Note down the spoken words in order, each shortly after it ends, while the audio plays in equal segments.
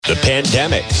the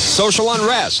pandemic, social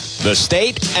unrest, the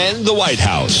state, and the White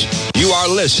House. You are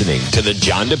listening to The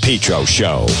John DePetro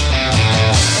Show.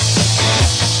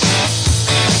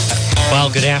 Well,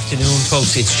 good afternoon,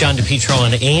 folks. It's John DePetro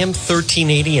on AM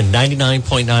 1380 and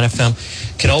 99.9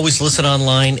 FM. Can always listen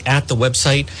online at the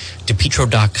website,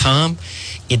 DePetro.com.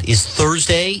 It is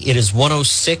Thursday. It is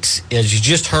 106, as you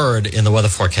just heard in the weather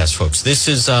forecast, folks. This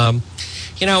is, I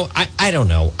don't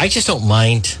know. I just don't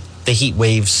mind the heat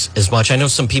waves as much. I know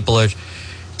some people are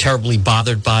terribly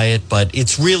bothered by it, but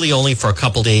it's really only for a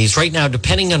couple days. Right now,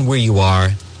 depending on where you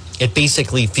are, it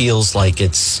basically feels like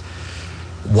it's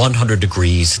 100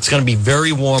 degrees. It's going to be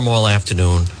very warm all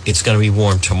afternoon. It's going to be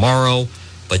warm tomorrow,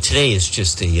 but today is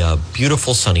just a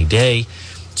beautiful sunny day.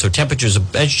 So temperatures,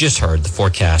 as you just heard, the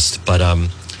forecast. But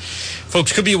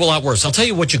folks, could be a lot worse. I'll tell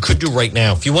you what you could do right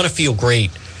now. If you want to feel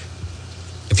great,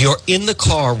 if you're in the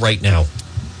car right now,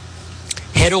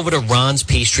 head over to Ron's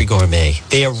Pastry Gourmet.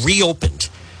 They are reopened.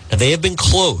 Now, they have been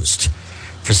closed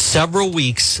for several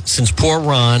weeks since poor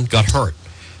Ron got hurt.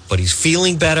 But he's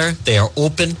feeling better. They are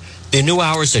open. Their new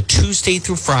hours are Tuesday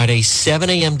through Friday, 7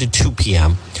 a.m. to 2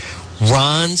 p.m.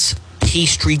 Ron's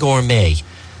Pastry Gourmet.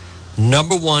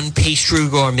 Number one pastry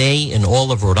gourmet in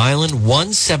all of Rhode Island,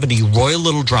 170 Royal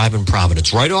Little Drive in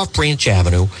Providence, right off Branch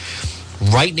Avenue,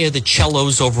 right near the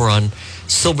Cellos over on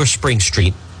Silver Spring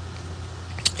Street,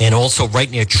 and also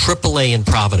right near AAA in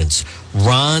Providence.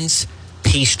 Ron's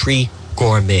Pastry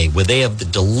Gourmet, where they have the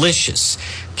delicious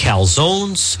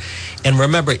calzones. And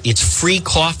remember, it's free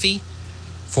coffee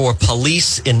for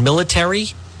police and military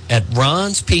at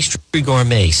Ron's Pastry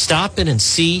Gourmet. Stop in and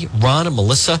see Ron and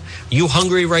Melissa. Are you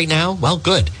hungry right now? Well,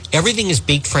 good. Everything is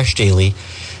baked fresh daily.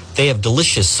 They have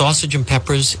delicious sausage and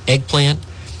peppers, eggplant,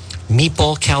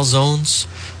 meatball calzones,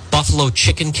 buffalo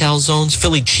chicken calzones,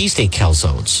 Philly cheesesteak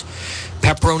calzones,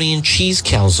 pepperoni and cheese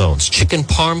calzones, chicken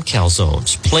parm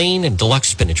calzones, plain and deluxe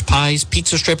spinach pies,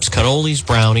 pizza strips, cannolis,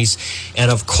 brownies,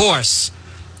 and of course,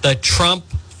 the Trump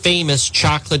famous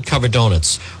chocolate-covered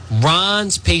donuts.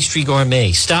 Ron's Pastry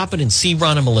Gourmet. Stop it and see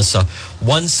Ron and Melissa,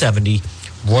 170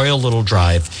 Royal Little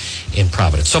Drive in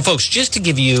Providence. So, folks, just to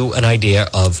give you an idea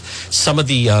of some of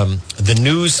the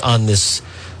news on this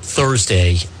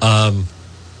Thursday, from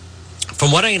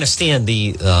what I understand,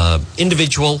 the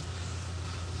individual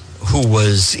who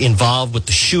was involved with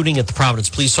the shooting at the Providence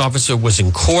police officer was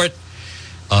in court,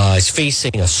 is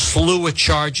facing a slew of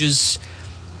charges,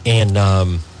 and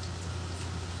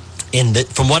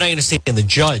from what I understand, the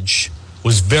judge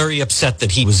was very upset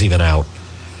that he was even out.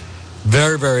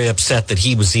 Very, very upset that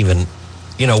he was even,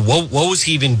 what was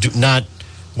he even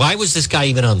why was this guy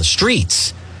even on the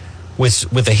streets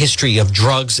with a history of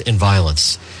drugs and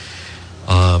violence?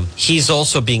 He's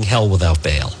also being held without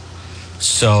bail.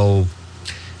 So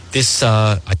this,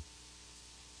 I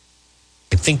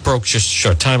think, broke just a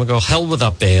short time ago, held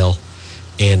without bail.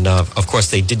 And, of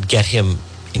course, they did get him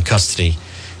in custody.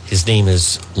 His name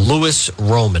is Louis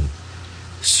Roman.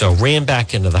 So ran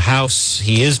back into the house.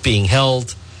 He is being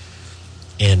held.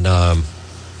 And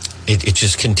it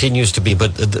just continues to be.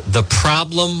 But the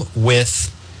problem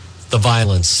with the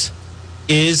violence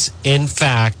is, in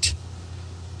fact,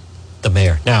 the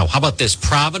mayor. Now, how about this?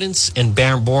 Providence and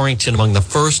Barrington among the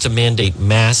first to mandate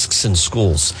masks in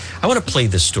schools. I want to play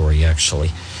this story,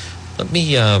 actually. Let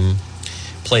me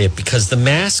play it, because the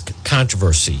mask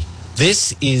controversy,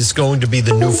 this is going to be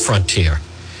the new frontier.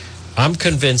 I'm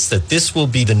convinced that this will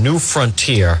be the new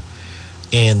frontier,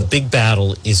 and the big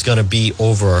battle is going to be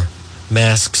over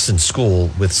masks in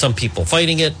school, with some people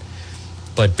fighting it.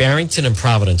 But Barrington and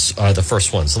Providence are the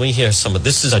first ones. Let me hear some of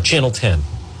this. Is Channel 10.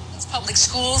 Public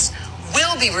schools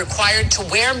will be required to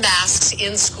wear masks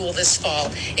in school this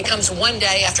fall. It comes one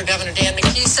day after Governor Dan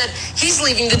McKee said he's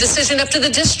leaving the decision up to the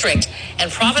district. And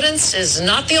Providence is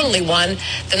not the only one.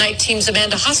 The night team's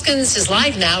Amanda Hoskins is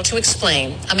live now to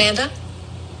explain. Amanda?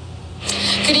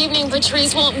 Good evening,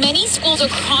 Patrice. Well, many schools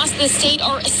across the state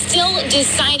are still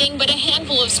deciding, but a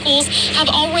handful of schools have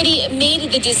already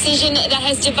made the decision that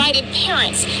has divided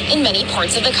parents in many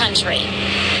parts of the country.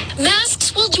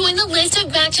 Masks will join the list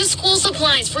of back-to-school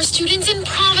supplies for students in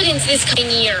Providence this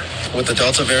coming year. With the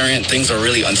Delta variant, things are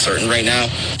really uncertain right now.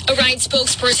 A RIDE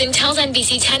spokesperson tells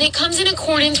NBC 10 it comes in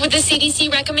accordance with the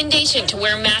CDC recommendation to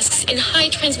wear masks in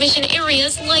high-transmission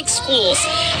areas like schools.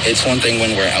 It's one thing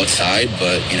when we're outside,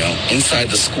 but, inside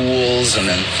the schools, and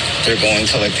then they're going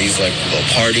to these little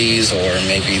parties or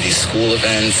maybe these school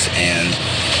events, and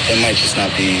it might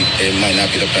not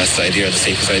be the best idea or the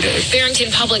safest idea.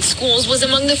 Barrington Public Schools was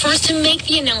among the first to make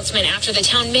the announcement after the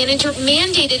town manager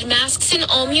mandated masks in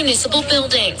all municipal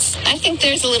buildings. I think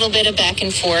there's a little bit of back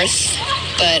and forth,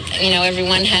 but,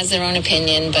 everyone has their own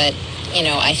opinion, but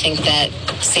I think that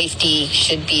safety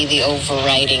should be the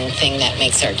overriding thing that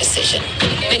makes our decision.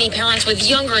 Many parents with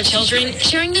younger children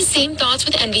sharing the same thoughts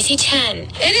with NBC 10.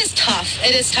 It is tough.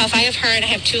 I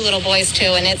have 2 little boys too,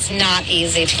 and it's not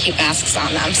easy to keep masks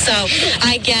on them. So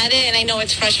I get it, and I know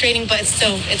it's frustrating, but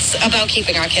it's about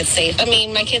keeping our kids safe. I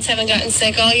mean, my kids haven't gotten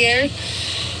sick all year,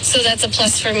 so that's a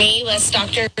plus for me. Less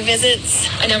doctor visits.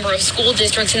 A number of school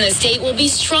districts in the state will be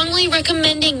strongly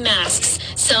recommending masks,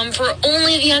 some for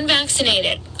only the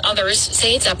unvaccinated. Others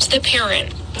say it's up to the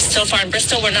parent. So far in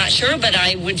Bristol, we're not sure, but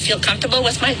I would feel comfortable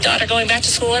with my daughter going back to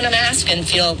school in a mask and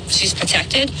feel she's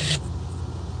protected.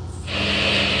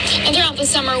 And throughout the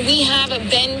summer, we have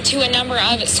been to a number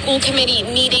of school committee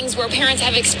meetings where parents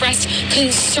have expressed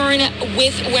concern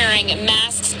with wearing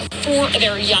masks for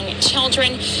their young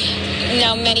children.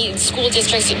 Now, many school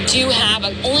districts do have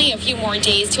only a few more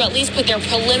days to at least put their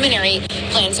preliminary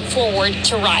plans forward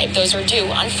to ride. Those are due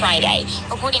on Friday.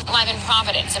 Reporting live in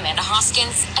Providence, Amanda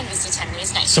Hoskins, NBC 10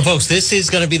 News 9. So, folks, this is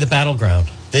going to be the battleground.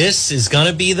 This is going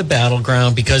to be the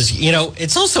battleground because,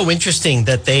 it's also interesting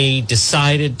that they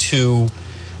decided to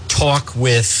talk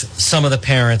with some of the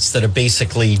parents that are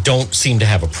basically don't seem to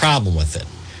have a problem with it.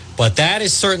 But that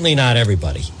is certainly not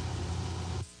everybody.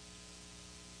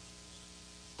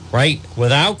 Right?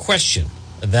 Without question,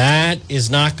 that is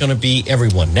not going to be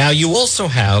everyone. Now, you also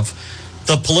have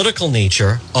the political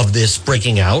nature of this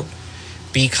breaking out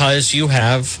because you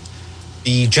have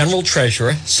the General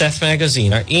Treasurer, Seth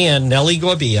Magaziner, and Nellie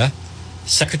Gorbea,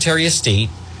 Secretary of State,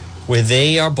 where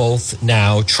they are both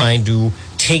now trying to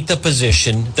take the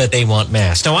position that they want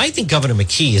masks. Now, I think Governor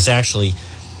McKee is actually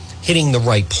hitting the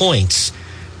right points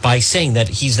by saying that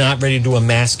he's not ready to do a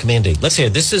mask mandate. Let's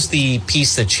hear. This is the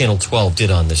piece that Channel 12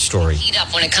 did on this story. Heat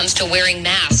up when it comes to wearing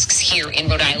masks here in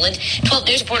Rhode Island. 12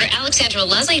 News reporter Alexandra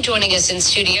Leslie joining us in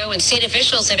studio, and state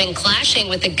officials have been clashing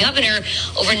with the governor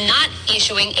over not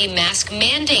issuing a mask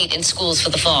mandate in schools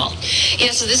for the fall. Yeah,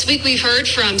 so this week we've heard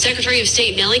from Secretary of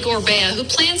State Nellie Gorbea, who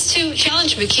plans to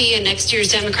challenge McKee in next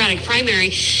year's Democratic primary.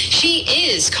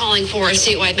 She is calling for a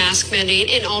statewide mask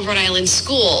mandate in all Rhode Island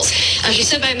schools. She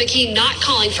said by McKee not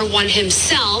calling for one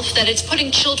himself that it's putting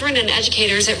children and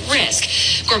educators at risk.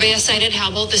 Gorbea cited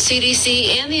how both the CDC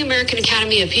and the American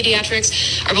Academy of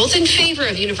Pediatrics are both in favor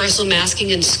of universal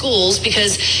masking in schools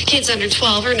because kids under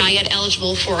 12 are not yet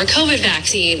eligible for a COVID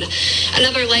vaccine.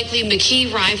 Another likely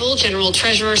McKee rival, General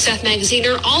Treasurer Seth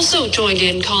Magaziner, also joined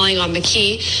in calling on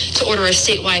McKee to order a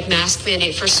statewide mask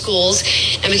mandate for schools.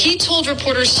 And McKee told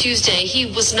reporters Tuesday he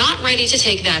was not ready to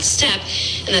take that step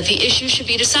and that the issue should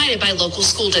be decided by local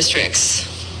school districts.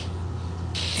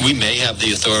 We may have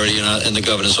the authority in the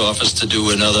governor's office to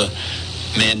do another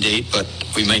mandate, but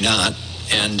we may not.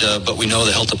 But we know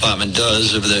the health department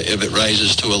does if it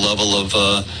rises to a level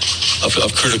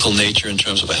of critical nature in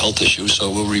terms of a health issue.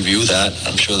 So we'll review that.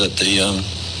 I'm sure that the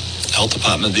health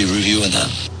department will be reviewing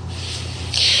that.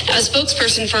 A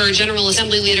spokesperson for General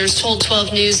Assembly leaders told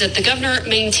 12 News that the governor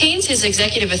maintains his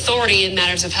executive authority in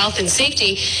matters of health and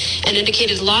safety and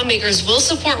indicated lawmakers will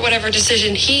support whatever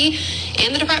decision he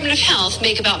and the Department of Health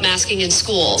make about masking in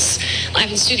schools.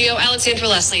 Live in studio, Alexandra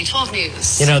Leslie, 12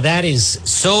 News. That is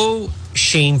so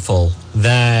shameful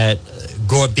that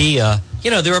Gorbea,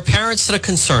 there are parents that are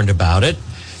concerned about it.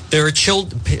 There are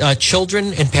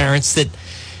children and parents that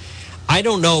I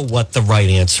don't know what the right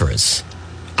answer is.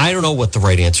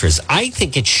 I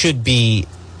think it should be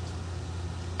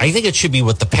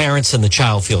what the parents and the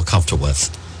child feel comfortable with.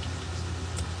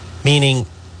 Meaning,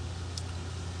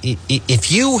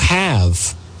 if you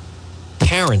have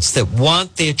parents that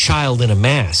want their child in a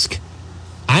mask,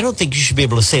 I don't think you should be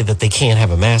able to say that they can't have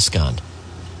a mask on.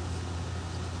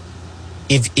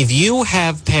 If you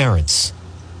have parents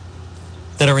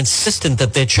that are insistent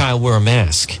that their child wear a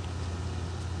mask,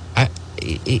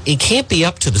 it can't be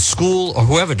up to the school or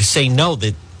whoever to say no,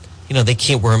 that they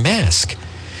can't wear a mask.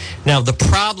 Now, the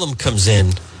problem comes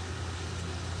in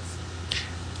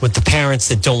with the parents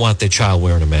that don't want their child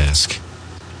wearing a mask.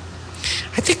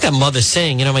 I think that mother's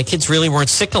saying, my kids really weren't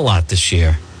sick a lot this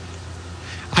year.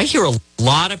 I hear a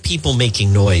lot of people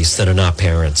making noise that are not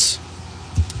parents.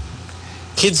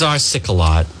 Kids are sick a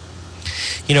lot.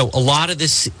 A lot of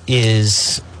this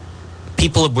is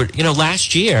people were,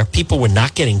 last year, people were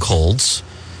not getting colds.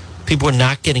 People were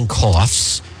not getting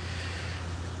coughs.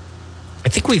 I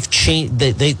think we've changed.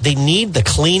 They need the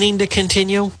cleaning to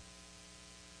continue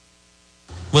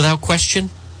without question.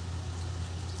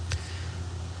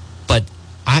 But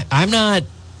I'm not.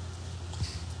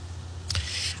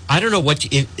 I don't know what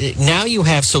now you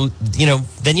have. So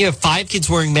then you have 5 kids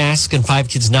wearing masks and 5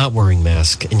 kids not wearing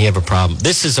masks, and you have a problem.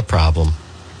 This is a problem.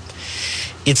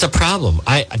 It's a problem.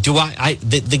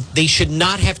 They should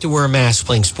not have to wear a mask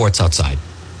playing sports outside.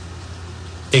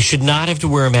 They should not have to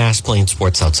wear a mask playing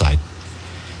sports outside.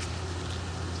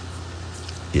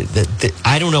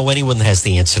 I don't know anyone that has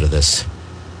the answer to this.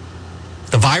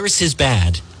 The virus is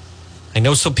bad. I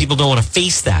know some people don't want to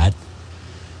face that.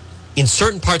 In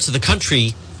certain parts of the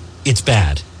country, it's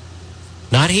bad.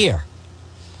 Not here.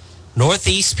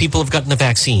 Northeast, people have gotten the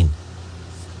vaccine.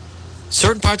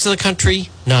 Certain parts of the country,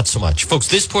 not so much. Folks,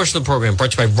 this portion of the program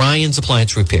brought to you by Ryan's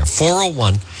Appliance Repair.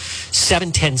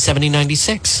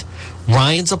 401-710-7096.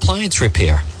 Ryan's Appliance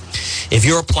Repair. If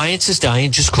your appliance is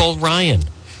dying, just call Ryan.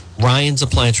 Ryan's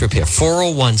Appliance Repair.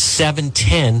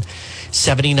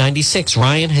 401-710-7096.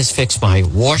 Ryan has fixed my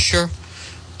washer,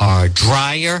 our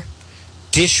dryer,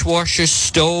 dishwasher,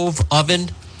 stove,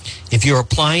 oven. If your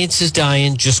appliance is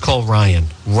dying, just call Ryan.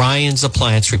 Ryan's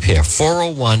Appliance Repair.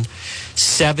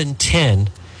 401-710-7096.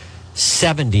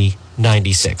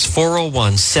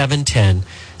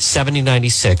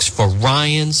 401-710-7096 for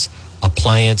Ryan's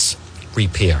Appliance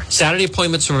Repair. Saturday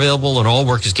appointments are available and all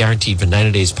work is guaranteed for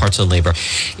 90 days, parts and labor.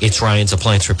 It's Ryan's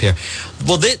Appliance Repair.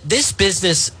 Well, this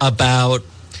business about...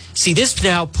 See, this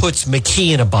now puts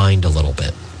McKee in a bind a little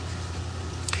bit.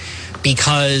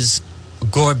 Because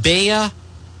Gorbea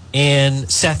and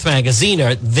Seth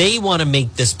Magaziner, they want to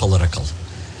make this political.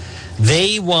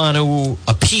 They want to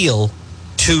appeal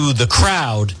to the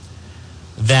crowd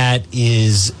that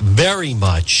is very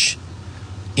much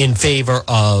in favor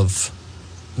of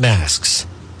masks.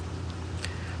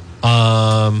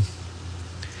 And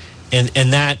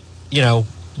that,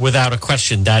 without a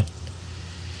question, that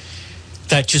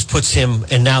just puts him,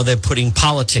 and now they're putting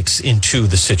politics into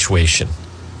the situation.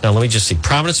 Now, let me just see.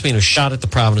 Providence man who shot at the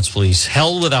Providence police,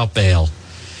 held without bail.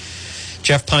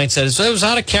 Jeff Pine said it was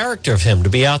out of character of him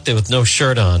to be out there with no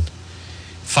shirt on,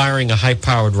 firing a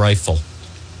high-powered rifle.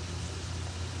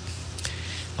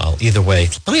 Well, either way.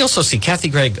 Let me also see, Kathy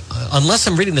Gregg, unless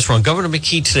I'm reading this wrong, Governor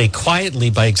McKee today quietly,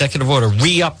 by executive order,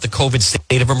 re-upped the COVID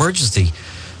state of emergency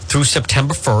through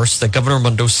September 1st that Governor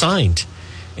Raimondo signed,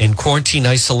 and quarantine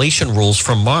isolation rules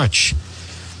from March.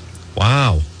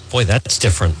 Wow. Boy, that's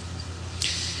different.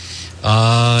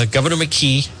 Governor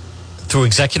McKee, through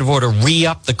executive order,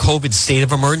 re-upped the COVID state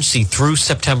of emergency through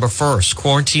September 1st.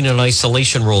 Quarantine and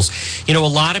isolation rules. A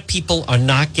lot of people are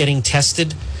not getting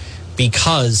tested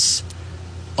because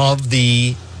of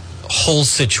the whole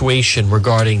situation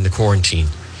regarding the quarantine.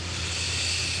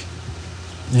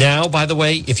 Now, by the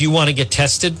way, if you want to get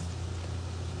tested,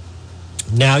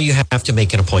 now you have to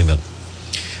make an appointment.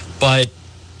 But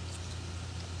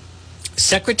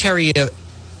Secretary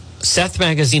Seth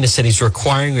Magaziner said he's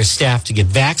requiring his staff to get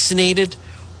vaccinated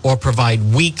or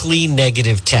provide weekly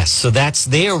negative tests. So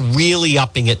they're really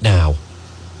upping it now.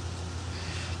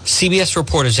 CBS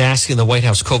reporters asking the White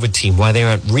House COVID team why they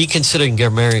aren't reconsidering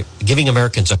giving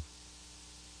Americans a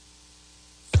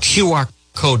QR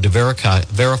code to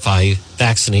verify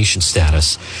vaccination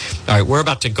status. All right, we're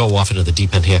about to go off into the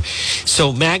deep end here.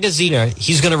 So Magaziner,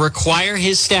 he's going to require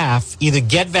his staff either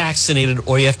get vaccinated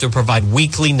or you have to provide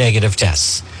weekly negative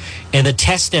tests. And the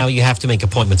test now, you have to make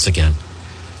appointments again.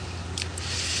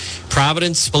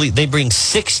 Providence, they bring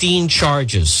 16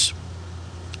 charges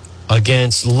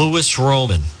against Louis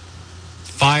Roman.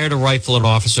 Fired a rifle and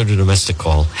officer to domestic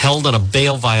call. Held on a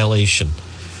bail violation.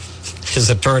 His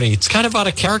attorney, it's kind of out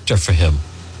of character for him.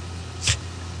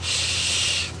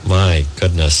 My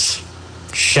goodness.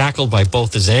 Shackled by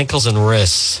both his ankles and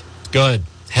wrists. Good.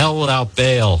 Held without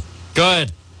bail.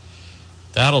 Good.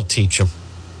 That'll teach him.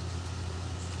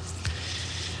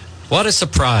 What a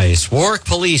surprise. Warwick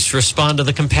police respond to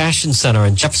the Compassion Center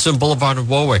on Jefferson Boulevard in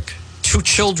Warwick. 2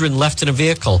 children left in a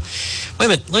vehicle. Wait a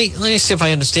minute. Let me see if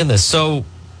I understand this. So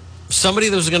somebody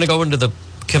that was going to go into the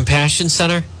Compassion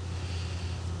Center,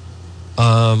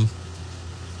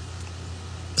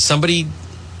 somebody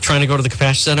trying to go to the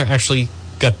Compassion Center actually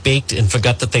got baked and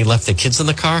forgot that they left their kids in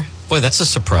the car? Boy, that's a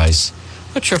surprise.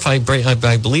 I'm not sure if I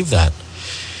believe that.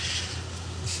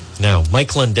 Now,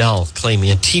 Mike Lundell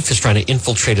claiming Antifa is trying to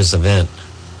infiltrate his event.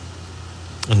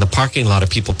 In the parking lot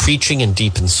of people preaching and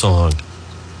deep in song.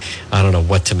 I don't know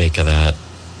what to make of that.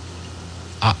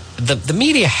 The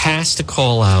media has to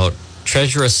call out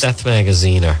Treasurer Seth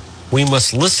Magaziner. We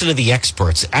must listen to the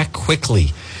experts, act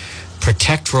quickly,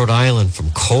 protect Rhode Island from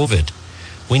COVID.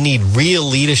 We need real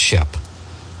leadership.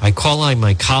 I call on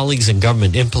my colleagues in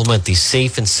government to implement these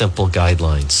safe and simple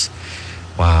guidelines.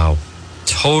 Wow.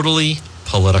 Totally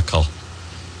political.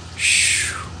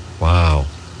 Wow.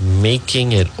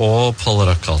 Making it all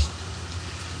political.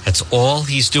 That's all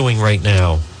he's doing right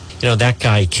now. That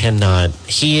guy cannot.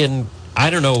 I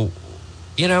don't know.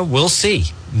 We'll see.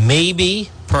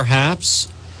 Maybe perhaps.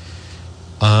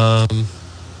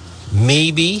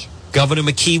 Maybe Governor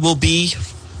McKee will be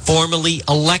formally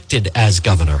elected as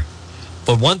governor.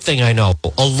 But one thing I know,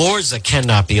 Alorza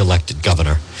cannot be elected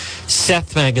governor.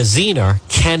 Seth Magaziner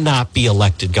cannot be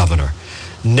elected governor.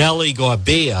 Nellie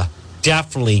Gorbea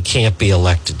definitely can't be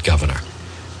elected governor.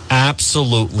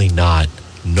 Absolutely not.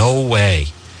 No way.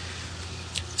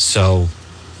 So,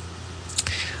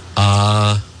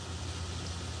 whoa,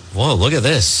 look at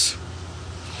this.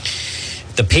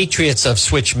 The Patriots have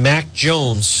switched Mac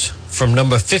Jones from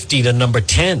number 50 to number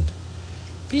 10.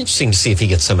 Be interesting to see if he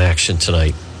gets some action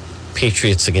tonight.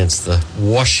 Patriots against the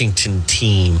Washington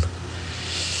team.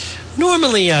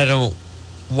 Normally, I don't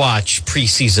watch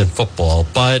preseason football,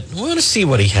 but we want to see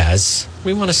what he has.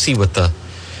 We want to see what the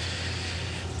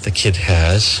kid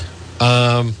has.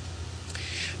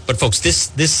 But folks,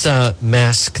 this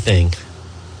mask thing.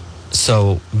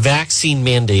 So, vaccine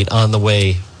mandate on the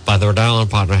way by the Rhode Island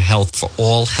Department of Health for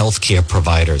all healthcare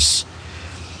providers.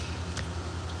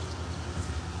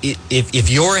 If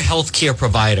you're a healthcare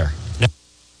provider,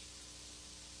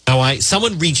 now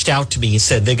someone reached out to me and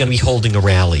said they're going to be holding a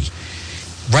rally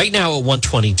right now at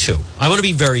 122. I want to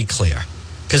be very clear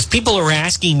because people are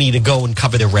asking me to go and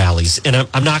cover their rallies, and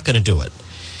I'm not going to do it.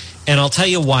 And I'll tell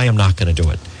you why I'm not going to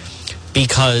do it.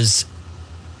 Because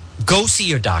go see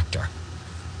your doctor.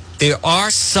 There are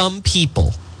some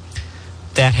people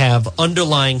that have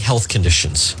underlying health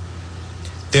conditions.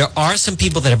 There are some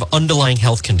people that have underlying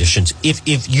health conditions.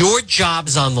 If your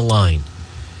job's on the line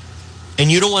and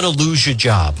you don't want to lose your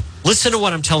job, listen to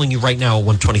what I'm telling you right now at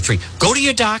 123. Go to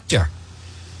your doctor.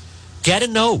 Get a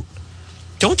note.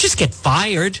 Don't just get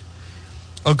fired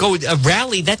or go a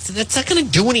rally. That's not going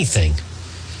to do anything.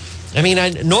 I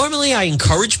mean, normally I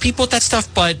encourage people with that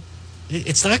stuff, but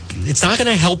it's not going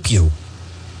to help you.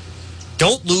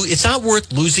 Don't lose. It's not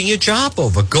worth losing your job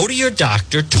over. Go to your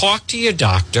doctor, talk to your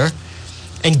doctor,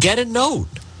 and get a note.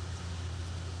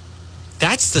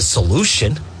 That's the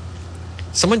solution.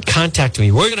 Someone contacted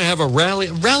me. We're going to have a rally.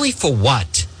 A rally for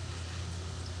what?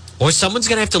 Or someone's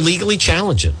going to have to legally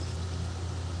challenge it.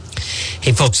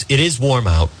 Hey, folks, it is warm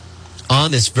out on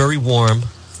this very warm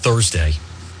Thursday.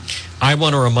 I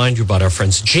want to remind you about our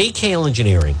friends, JKL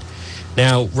Engineering.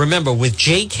 Now, remember, with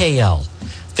JKL,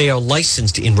 they are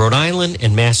licensed in Rhode Island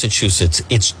and Massachusetts.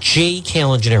 It's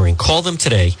JKL Engineering. Call them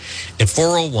today at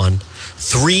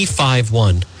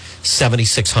 401-351-7600.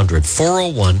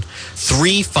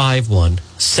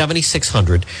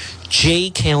 401-351-7600.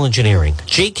 JKL Engineering.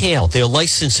 JKL, they're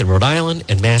licensed in Rhode Island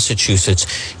and Massachusetts.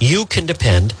 You can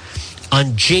depend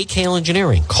on JKL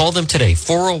Engineering. Call them today,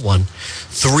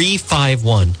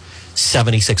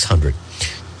 401-351-7600.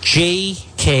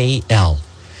 JKL.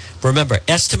 Remember,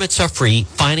 estimates are free.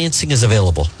 Financing is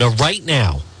available. Now, right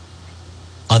now,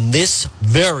 on this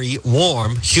very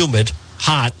warm, humid,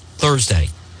 hot Thursday,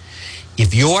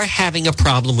 if you're having a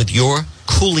problem with your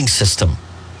cooling system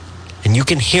and you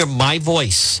can hear my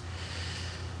voice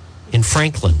in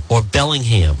Franklin or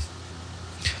Bellingham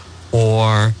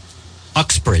or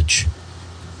Uxbridge,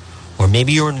 or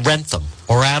maybe you're in Rentham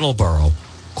or Attleboro,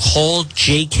 call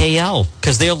JKL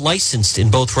because they're licensed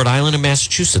in both Rhode Island and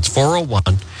Massachusetts.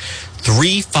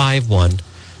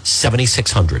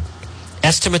 401-351-7600.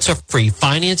 Estimates are free.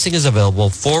 Financing is available.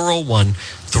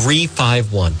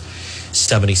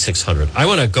 401-351-7600. I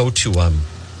want to go to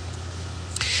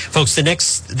folks. The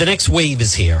next wave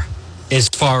is here as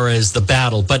far as the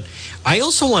battle, but I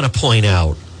also want to point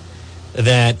out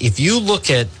that if you look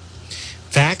at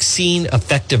vaccine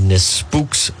effectiveness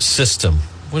spooks system,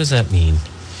 what does that mean?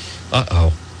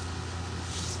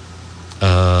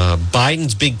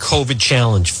 Biden's big COVID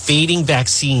challenge. Fading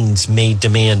vaccines may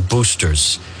demand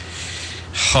boosters.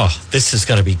 This is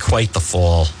going to be quite the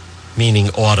fall, meaning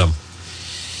autumn.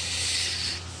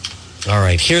 All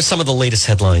right, here's some of the latest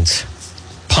headlines.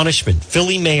 Punishment.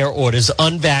 Philly mayor orders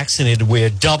unvaccinated wear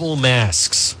double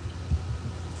masks.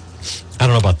 I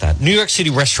don't know about that. New York City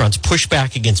restaurants push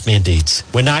back against mandates.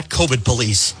 We're not COVID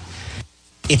police.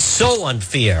 It's so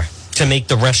unfair to make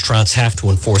the restaurants have to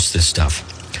enforce this stuff.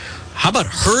 How about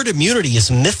herd immunity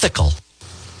is mythical?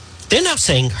 They're now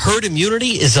saying herd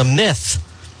immunity is a myth.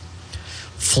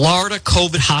 Florida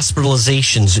COVID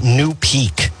hospitalizations, new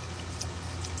peak.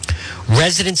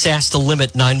 Residents asked to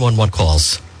limit 911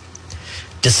 calls.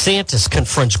 DeSantis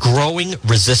confronts growing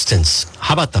resistance.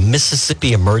 How about the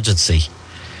Mississippi emergency?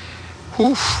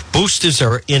 Boosters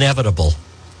are inevitable.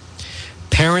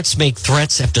 Parents make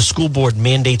threats after school board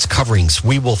mandates coverings.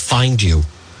 We will find you.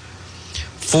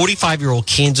 45-year-old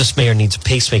Kansas mayor needs a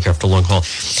pacemaker after long haul.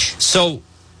 So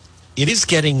it is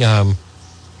getting,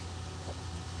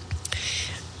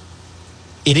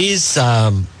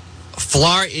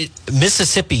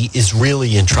 Mississippi is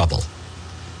really in trouble.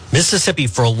 Mississippi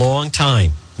for a long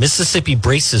time. Mississippi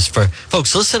braces for...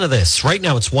 Folks, listen to this. Right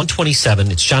now, it's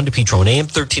 1:27. It's John DePetro on AM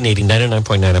 1380,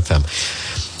 99.9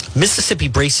 FM. Mississippi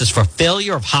braces for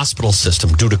failure of hospital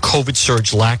system due to COVID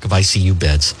surge, lack of ICU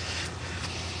beds.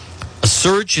 A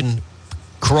surge in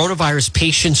coronavirus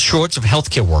patients, shortage of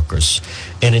healthcare workers,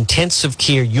 and intensive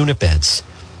care unit beds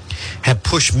have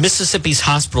pushed Mississippi's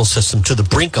hospital system to the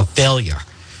brink of failure.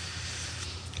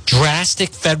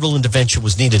 Drastic federal intervention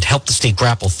was needed to help the state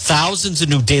grapple. Thousands of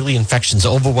new daily infections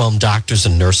overwhelm doctors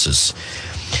and nurses.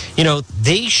 You know,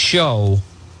 they show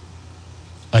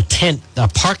a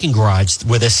parking garage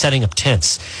where they're setting up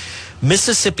tents.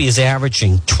 Mississippi is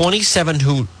averaging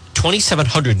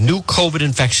 2,700 new COVID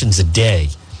infections a day.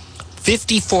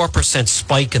 54%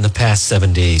 spike in the past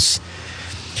 7 days.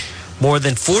 More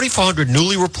than 4,400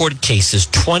 newly reported cases,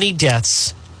 20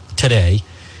 deaths today.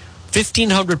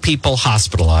 1,500 people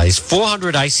hospitalized,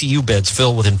 400 ICU beds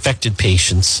filled with infected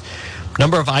patients.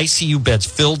 Number of ICU beds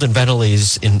filled and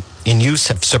ventilators in use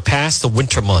have surpassed the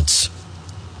winter months.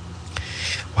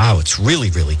 Wow, it's really,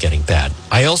 really getting bad.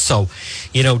 I also,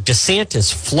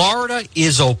 DeSantis, Florida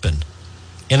is open.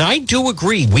 And I do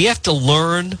agree, we have to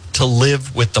learn to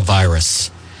live with the virus.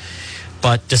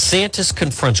 But DeSantis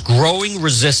confronts growing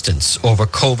resistance over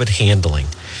COVID handling.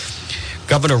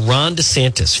 Governor Ron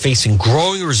DeSantis facing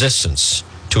growing resistance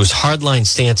to his hardline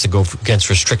stance against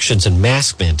restrictions and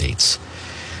mask mandates.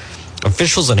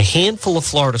 Officials in a handful of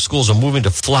Florida schools are moving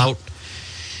to flout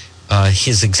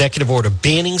his executive order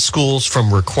banning schools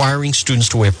from requiring students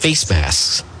to wear face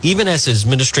masks, even as his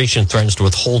administration threatens to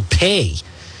withhold pay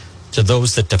to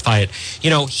those that defy it.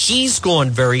 He's gone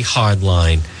very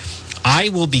hardline. I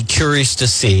will be curious to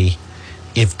see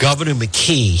if Governor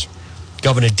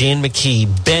Dan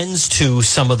McKee bends to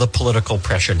some of the political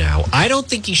pressure now. I don't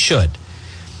think he should.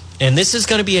 And this is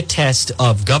going to be a test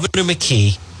of Governor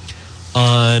McKee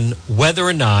on whether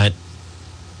or not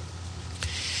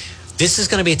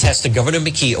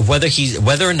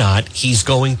he's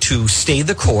going to stay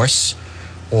the course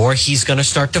or he's going to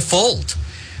start to fold.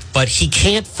 But he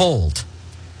can't fold.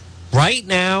 Right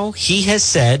now, he has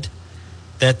said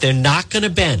that they're not going to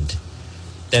bend,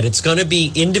 that it's going to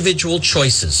be individual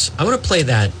choices. I want to play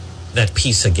that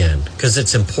piece again because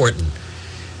it's important.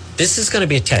 This is going to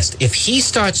be a test. If he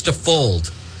starts to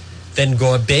fold, then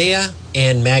Gorbea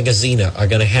and Magazina are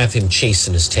going to have him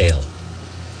chasing his tail.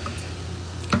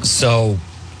 So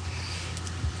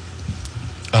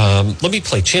let me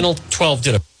play. Channel 12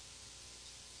 did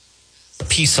a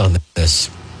piece on this.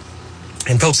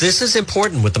 And folks, this is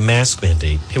important with the mask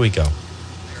mandate. Here we go.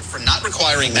 For not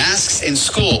requiring masks in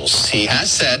schools. He has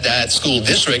said that school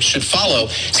districts should follow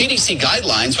CDC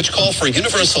guidelines, which call for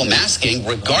universal masking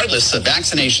regardless of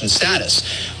vaccination status.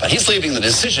 But he's leaving the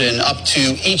decision up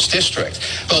to each district.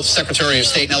 Both Secretary of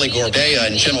State Nellie Gorbea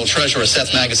and General Treasurer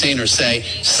Seth Magaziner say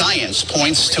science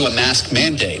points to a mask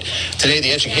mandate. Today,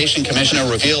 the Education Commissioner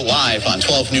revealed live on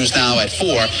 12 News Now at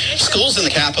 4, schools in the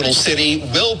capital city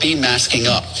will be masking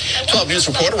up. 12 News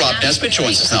reporter Rob Nesbitt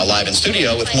joins us now live in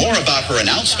studio with more about her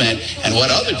announcement and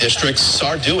what other districts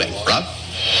are doing. Rob?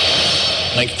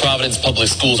 Like Providence public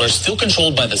schools are still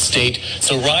controlled by the state,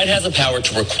 so RIDE has the power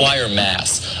to require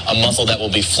masks, a muscle that will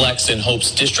be flexed in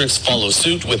hopes districts follow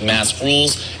suit with mask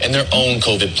rules and their own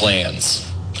COVID plans.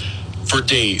 For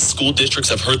days, school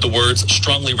districts have heard the words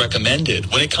strongly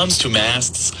recommended when it comes to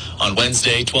masks. On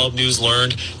Wednesday, 12 News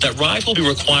learned that RIDE will be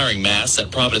requiring masks at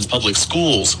Providence public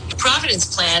schools. The Providence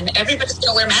plan, everybody's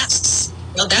going to wear masks.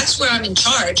 That's where I'm in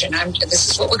charge, and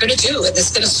this is what we're going to do. And this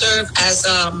is going to serve as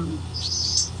a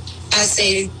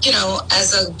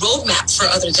roadmap for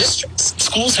other districts.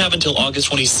 Schools have until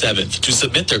August 27th to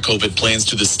submit their COVID plans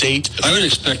to the state. I would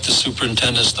expect the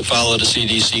superintendents to follow the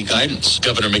CDC guidance.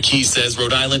 Governor McKee says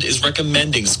Rhode Island is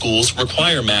recommending schools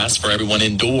require masks for everyone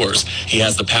indoors. He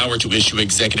has the power to issue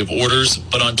executive orders,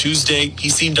 but on Tuesday, he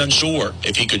seemed unsure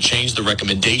if he could change the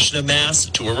recommendation of masks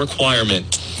to a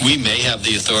requirement. We may have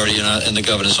the authority in the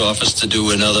governor's office to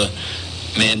do another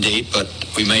mandate, but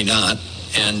we may not.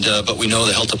 But we know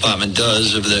the health department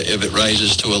does if it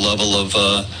rises to a level of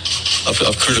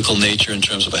critical nature in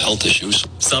terms of health issues.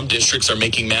 Some districts are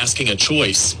making masking a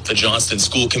choice. The Johnston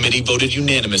School Committee voted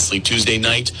unanimously Tuesday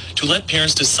night to let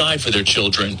parents decide for their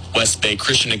children. West Bay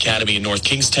Christian Academy in North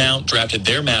Kingstown drafted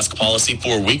their mask policy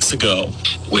 4 weeks ago,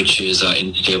 which is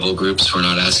in disabled groups. We're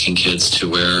not asking kids to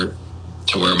wear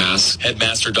masks.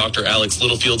 Headmaster Dr. Alex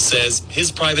Littlefield says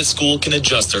his private school can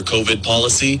adjust their COVID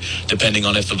policy depending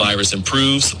on if the virus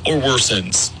improves or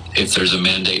worsens. If there's a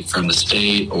mandate from the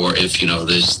state or if,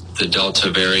 there's the Delta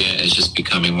variant is just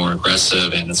becoming more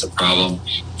aggressive and it's a problem,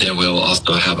 then we'll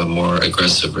also have a more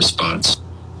aggressive response.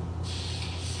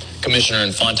 Commissioner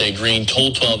Infante Green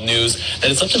told 12 News that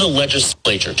it's up to the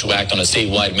legislature to act on a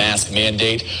statewide mask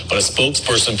mandate, but a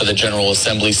spokesperson for the General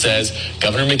Assembly says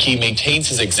Governor McKee maintains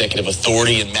his executive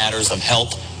authority in matters of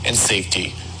health and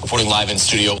safety. Reporting live in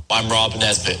studio, I'm Rob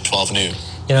Nesbitt, 12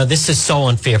 News. You know, this is so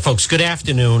unfair. Folks, good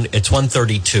afternoon. It's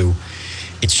 1:32.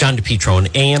 It's John DePetro on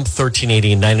AM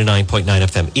 1380 and 99.9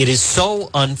 FM. It is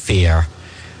so unfair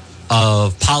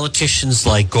of politicians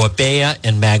like Gorbea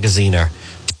and Magaziner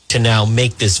to now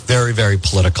make this very, very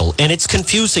political. And it's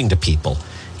confusing to people.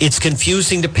 It's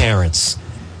confusing to parents.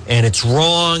 And it's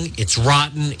wrong. It's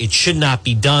rotten. It should not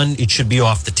be done. It should be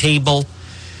off the table.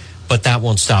 But that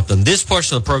won't stop them. This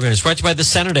portion of the program is brought to you by the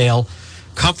Centerdale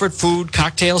Comfort Food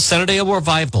Cocktail Centerdale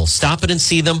Revival. Stop it and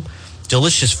see them.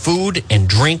 Delicious food and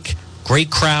drink.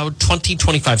 Great crowd.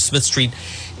 2025 Smith Street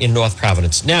in North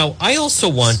Providence. Now, I also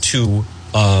want to...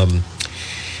 I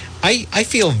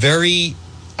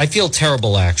feel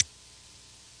terrible,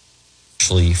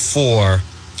 actually, for...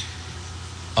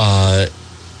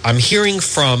 I'm hearing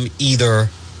from either...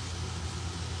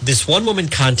 This one woman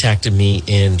contacted me,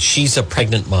 and she's a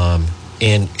pregnant mom,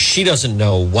 and she doesn't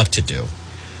know what to do.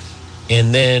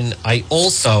 And then I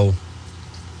also...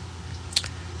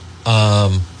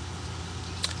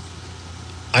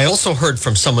 I also heard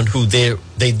from someone who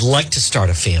they'd like to start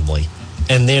a family,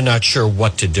 and they're not sure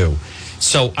what to do.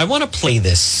 So I want to play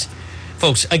this.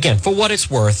 Folks, again, for what it's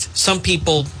worth, some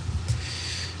people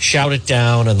shout it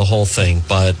down and the whole thing,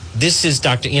 but this is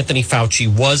Dr. Anthony Fauci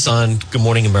was on Good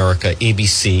Morning America,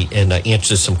 ABC, and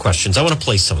answers some questions. I want to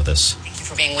play some of this. Thank you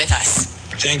for being with us.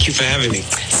 Thank you for having me.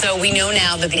 So we know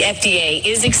now that the FDA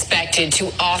is expected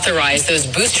to authorize those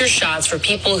booster shots for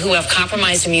people who have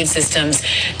compromised immune systems.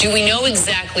 Do we know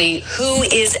exactly who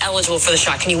is eligible for the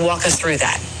shot? Can you walk us through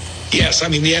that? Yes, I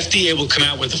mean, the FDA will come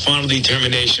out with a final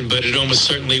determination, but it almost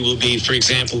certainly will be, for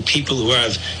example, people who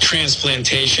have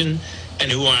transplantation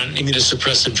and who are on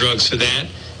immunosuppressive drugs for that,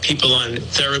 people on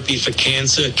therapy for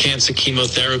cancer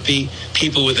chemotherapy,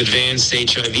 people with advanced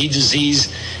HIV disease,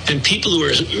 and people who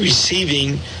are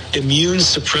receiving immune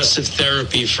suppressive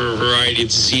therapy for a variety of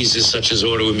diseases such as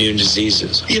autoimmune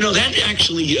diseases. You know, that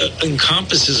actually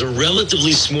encompasses a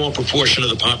relatively small proportion of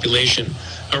the population.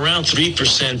 Around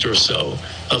 3% or so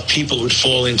of people would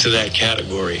fall into that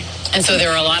category. And so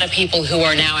there are a lot of people who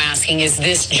are now asking, is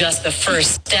this just the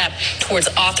first step towards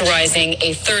authorizing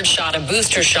a third shot, a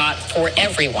booster shot for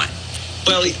everyone?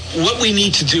 Well, what we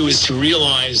need to do is to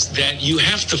realize that you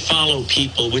have to follow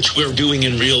people, which we're doing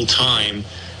in real time,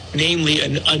 namely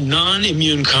a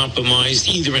non-immune compromised,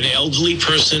 either an elderly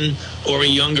person or a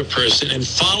younger person, and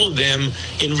follow them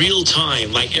in real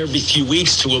time, like every few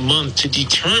weeks to a month, to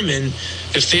determine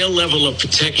if their level of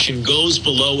protection goes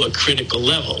below a critical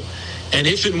level. And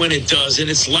if and when it does, and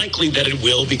it's likely that it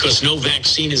will, because no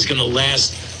vaccine is going to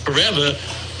last forever,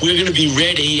 we're going to be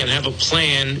ready and have a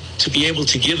plan to be able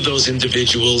to give those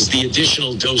individuals the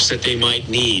additional dose that they might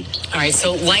need. All right,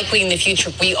 so likely in the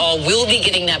future, we all will be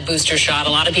getting that booster shot. A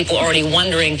lot of people are already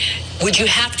wondering, would you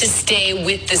have to stay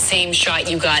with the same shot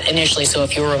you got initially? So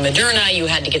if you were a Moderna, you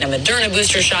had to get a Moderna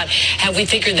booster shot. Have we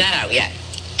figured that out yet?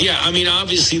 Yeah, I mean,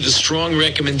 obviously the strong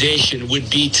recommendation would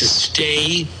be to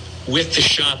stay with the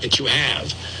shot that you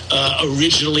have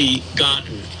originally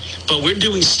gotten. But we're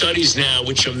doing studies now,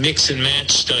 which are mix and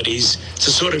match studies,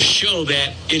 to sort of show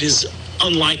that it is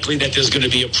unlikely that there's going to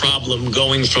be a problem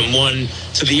going from one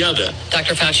to the other.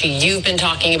 Dr. Fauci, you've been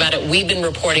talking about it. We've been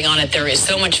reporting on it. There is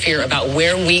so much fear about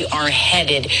where we are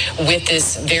headed with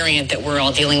this variant that we're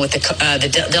all dealing with,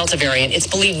 the Delta variant. It's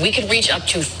believed we could reach up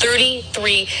to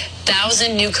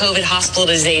 33,000 new COVID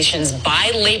hospitalizations by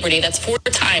Labor Day. That's 4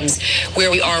 times where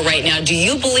we are right now. Do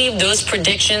you believe those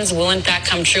predictions will in fact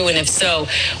come true? And if so,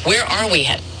 where are we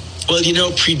headed? Well, you know,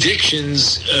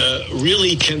 predictions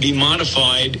really can be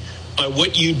modified by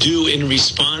what you do in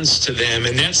response to them.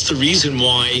 And that's the reason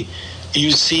why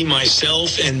you see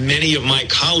myself and many of my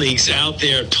colleagues out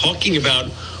there talking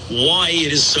about why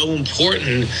it is so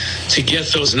important to get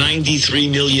those 93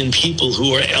 million people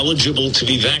who are eligible to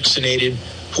be vaccinated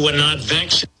who are not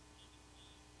vaccinated.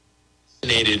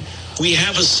 We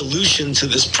have a solution to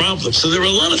this problem. So there are a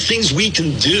lot of things we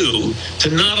can do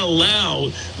to not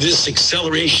allow this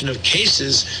acceleration of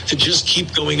cases to just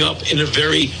keep going up in a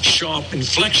very sharp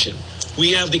inflection.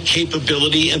 We have the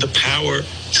capability and the power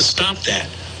to stop that.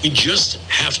 We just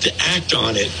have to act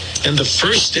on it. And the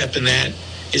first step in that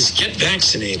is get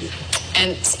vaccinated.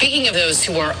 And speaking of those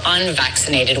who are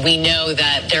unvaccinated, we know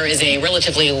that there is a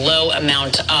relatively low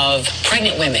amount of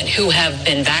pregnant women who have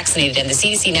been vaccinated, and the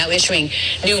CDC now issuing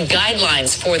new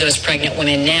guidelines for those pregnant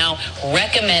women, now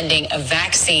recommending a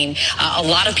vaccine. A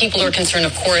lot of people are concerned,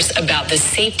 of course, about the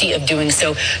safety of doing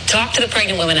so. Talk to the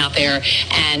pregnant women out there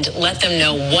and let them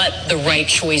know what the right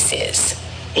choice is.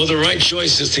 Well, the right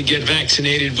choice is to get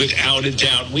vaccinated without a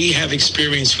doubt. We have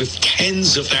experience with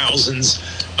tens of thousands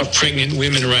of pregnant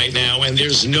women right now, and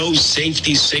there's no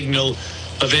safety signal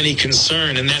of any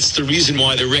concern. And that's the reason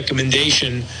why the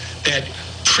recommendation that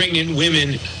pregnant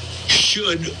women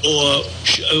should or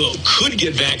could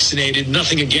get vaccinated,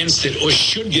 nothing against it, or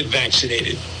should get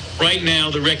vaccinated. Right now,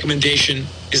 the recommendation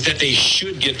is that they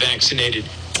should get vaccinated.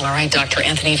 All right, Dr.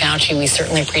 Anthony Fauci, we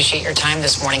certainly appreciate your time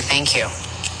this morning. Thank you.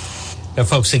 Now,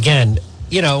 folks, again,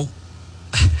 you know,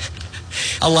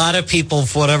 a lot of people,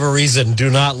 for whatever reason, do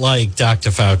not like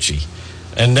Dr. Fauci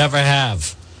and never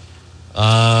have.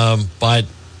 But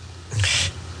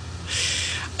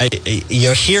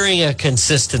you're hearing a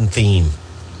consistent theme.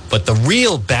 But the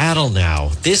real battle now,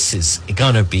 this is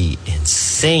going to be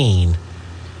insane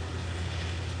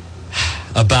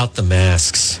about the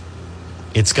masks.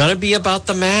 It's going to be about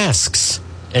the masks.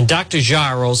 And Dr.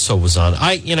 Jar also was on.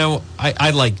 I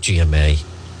like GMA.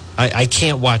 I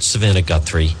can't watch Savannah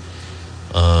Guthrie.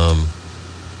 I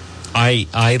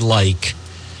like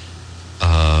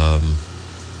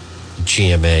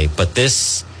GMA, but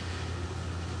this,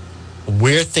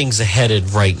 where things are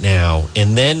headed right now,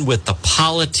 and then with the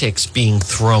politics being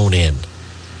thrown in.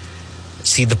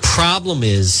 See, the problem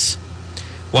is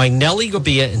why Nellie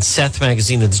Gobea and Seth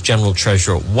Magazine, as general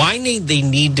treasurer, why they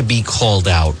need to be called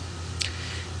out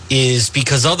is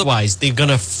because otherwise they are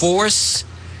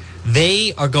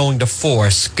going to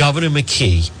force Governor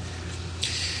McKee.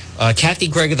 Kathy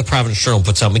Gregg of the Providence Journal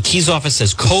puts out, McKee's office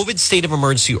says COVID state of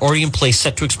emergency already in place,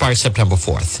 set to expire September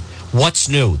 4th. What's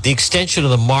new? The extension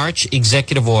of the March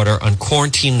executive order on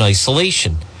quarantine and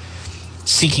isolation.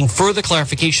 Seeking further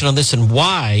clarification on this and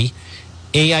why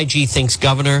AIG thinks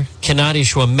governor cannot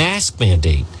issue a mask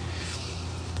mandate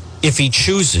if he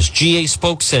chooses. GA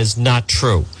spoke says not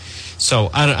true. So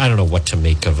I don't know what to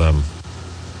make of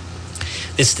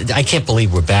this. I can't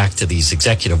believe we're back to these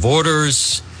executive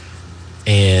orders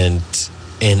and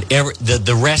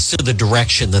the rest of the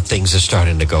direction that things are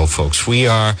starting to go, folks. We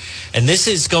are, and this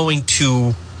is going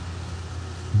to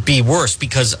be worse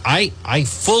because I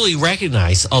fully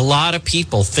recognize a lot of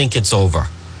people think it's over,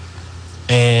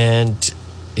 and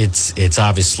it's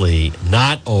obviously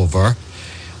not over.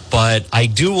 But I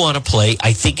do want to play.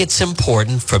 I think it's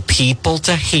important for people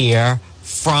to hear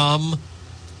from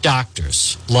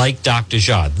doctors like Dr.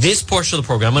 Jha. This portion of the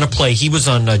program, I'm going to play. He was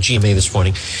on GMA this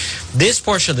morning. This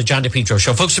portion of the John DePetro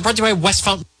Show, folks, is brought to you by West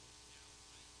Fountain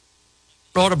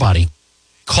Auto Body.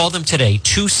 Call them today,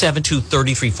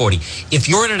 272-3340. If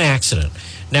you're in an accident,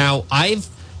 now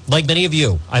like many of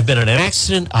you, I've been in an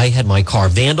accident. I had my car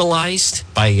vandalized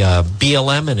by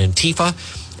BLM and Antifa.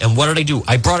 And what did I do?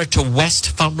 I brought it to West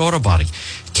Fountain Auto Body.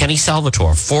 Kenny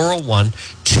Salvatore,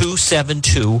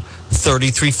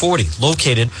 401-272-3340.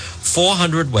 Located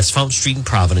 400 West Fountain Street in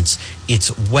Providence.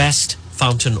 It's West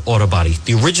Fountain Auto Body.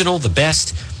 The original, the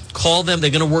best. Call them.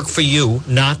 They're going to work for you,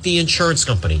 not the insurance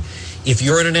company. If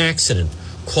you're in an accident,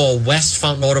 call West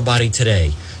Fountain Auto Body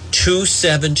today.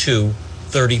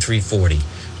 272-3340.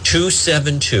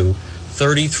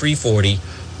 272-3340.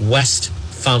 West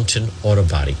Fountain Auto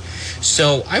Body.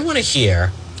 So I want to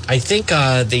hear, I think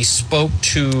they spoke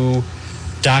to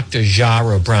Dr.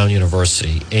 Jha of Brown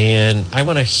University, and I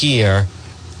want to hear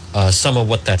some of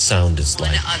what that sound is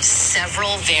like. One of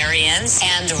several variants,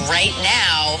 and right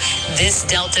now, this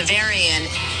Delta variant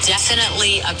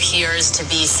definitely appears to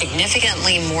be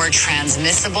significantly more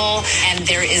transmissible, and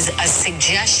there is a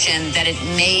suggestion that it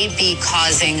may be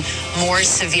causing more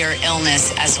severe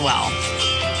illness as well.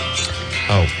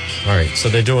 Oh. All right, so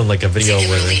they're doing like a video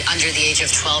where under the age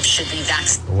of 12 should be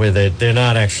vaccinated. Where they're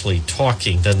not actually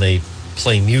talking, then they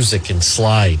play music and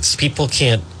slides. People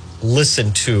can't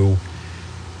listen to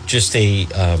just a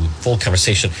full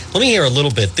conversation. Let me hear a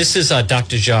little bit. This is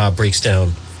Dr. Jha breaks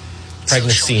down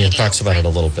pregnancy and talks about it a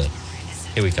little bit.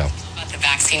 Here we go. The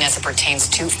vaccine as it pertains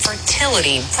to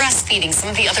fertility, breastfeeding, some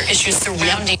of the other issues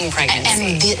surrounding pregnancy.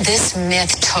 And this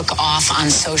myth took off on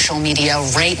social media.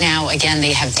 Right now, again,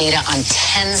 they have data on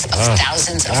tens of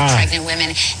thousands of pregnant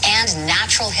women and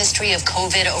natural history of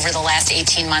COVID over the last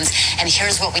 18 months. And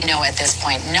here's what we know at this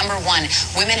point. Number one,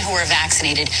 women who are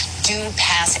vaccinated do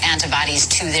pass antibodies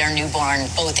to their newborn,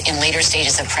 both in later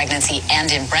stages of pregnancy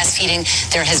and in breastfeeding.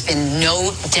 There has been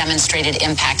no demonstrated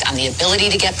impact on the ability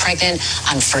to get pregnant,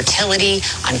 on fertility,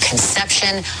 on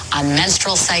conception, on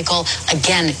menstrual cycle.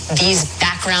 Again, these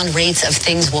background rates of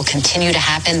things will continue to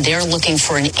happen. They're looking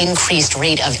for an increased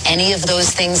rate of any of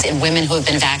those things in women who have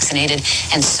been vaccinated,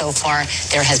 and so far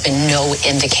there has been no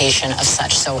indication of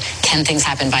such. So can things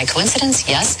happen by coincidence?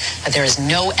 Yes, but there is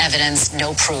no evidence,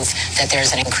 no proof that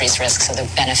there's an increased risk, so the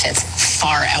benefits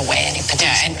far outweigh any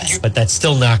potential risk. But that's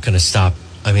still not going to stop.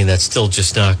 I mean, that's still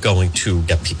just not going to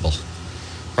get people,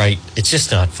 right? It's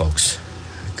just not, folks.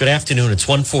 Good afternoon. It's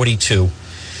 1:42.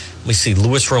 We see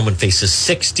Louis Roman faces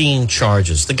 16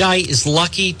 charges. The guy is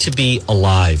lucky to be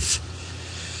alive.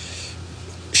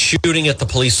 Shooting at the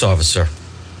police officer,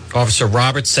 Officer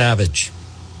Robert Savage.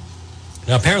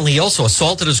 Now, apparently he also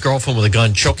assaulted his girlfriend with a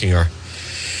gun, choking her.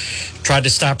 Tried to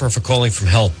stop her for calling for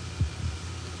help.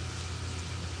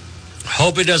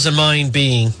 Hope he doesn't mind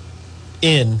being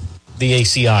in the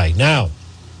ACI. Now,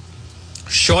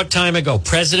 short time ago,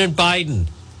 President Biden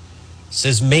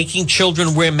says making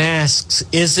children wear masks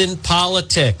isn't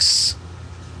politics.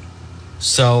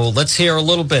 So let's hear a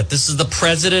little bit. This is the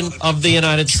President of the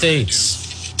United States.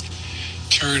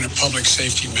 Turn a public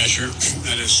safety measure,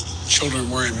 that is children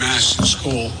wearing masks in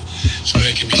school so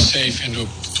they can be safe, into a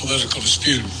political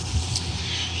dispute.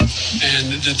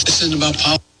 And this isn't about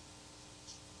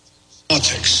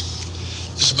politics.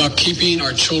 It's about keeping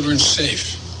our children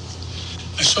safe.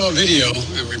 I saw a video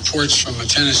and reports from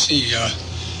Tennessee,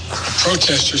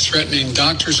 protesters threatening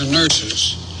doctors and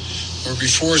nurses were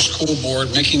before a school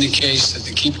board making the case that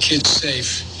to keep kids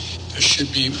safe, there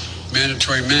should be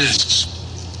mandatory masks.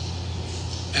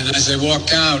 And as they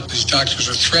walked out, these doctors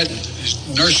are threatened, these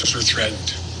nurses are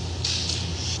threatened.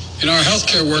 And our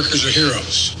healthcare workers are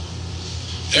heroes.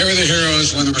 They were the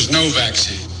heroes when there was no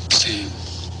vaccine.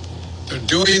 They're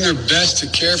doing their best to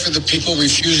care for the people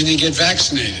refusing to get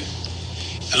vaccinated.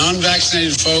 And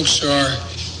unvaccinated folks are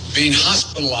being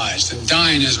hospitalized and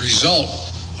dying as a result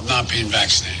of not being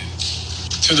vaccinated.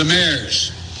 To the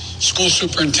mayors, school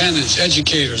superintendents,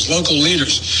 educators, local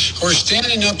leaders who are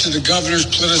standing up to the governors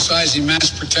politicizing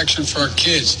mask protection for our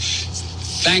kids,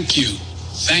 thank you.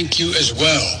 Thank you as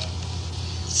well.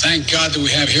 Thank God that we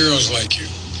have heroes like you.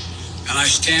 And I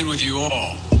stand with you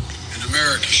all in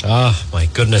America. Oh, my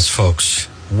goodness, folks.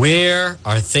 Where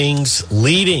are things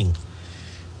leading?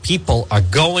 People are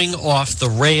going off the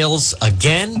rails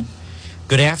again.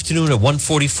 Good afternoon at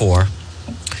 1:44.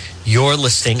 You're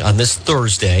listening on this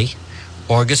Thursday,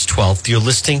 August 12th. You're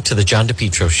listening to the John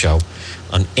DePetro Show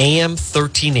on AM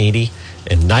 1380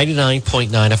 and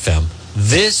 99.9 FM.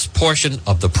 This portion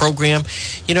of the program,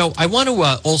 I want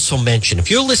to also mention, if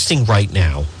you're listening right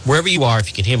now, wherever you are, if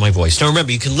you can hear my voice. Now,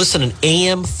 remember, you can listen on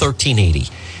AM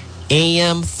 1380,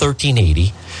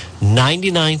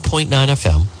 99.9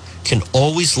 FM. Can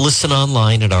always listen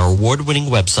online at our award-winning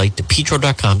website,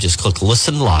 DePetro.com. Just click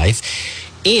Listen Live.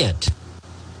 And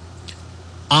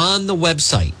on the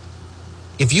website,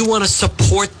 if you want to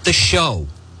support the show,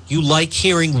 you like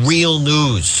hearing real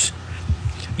news,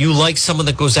 you like someone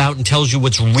that goes out and tells you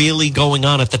what's really going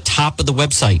on at the top of the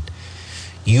website,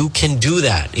 you can do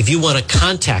that. If you want to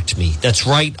contact me, that's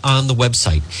right on the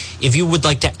website. If you would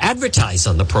like to advertise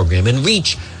on the program and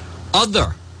reach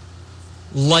other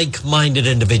like-minded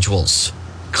individuals,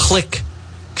 click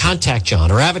Contact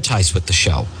John or advertise with the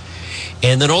show.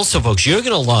 And then also, folks, you're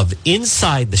going to love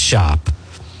Inside the Shop.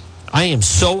 I am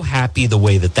so happy the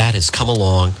way that has come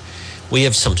along. We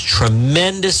have some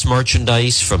tremendous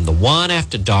merchandise from the Juan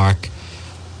After Dark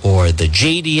or the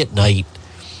JD at Night,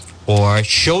 or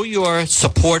show your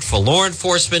support for law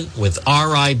enforcement with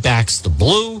RI Backs the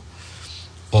Blue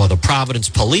or the Providence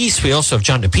Police. We also have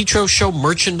John DePetro Show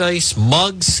merchandise,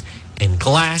 mugs and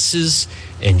glasses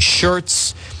and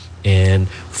shirts, and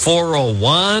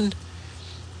 401,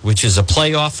 which is a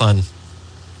playoff on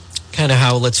kind of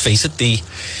how, let's face it, the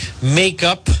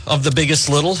makeup of The Biggest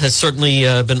Little has certainly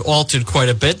been altered quite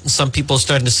a bit. And some people are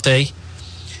starting to say,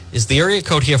 is the area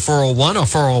code here 401 or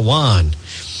 401?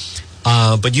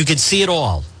 But you can see it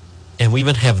all. And we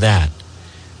even have that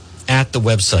at the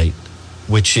website,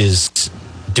 which is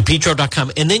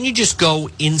DePetro.com. And then you just go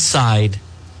inside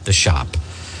the shop.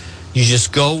 You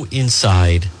just go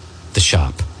inside the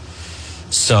shop.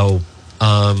 So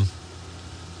I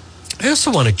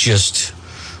also want to just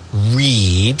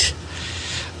read,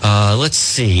 let's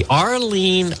see,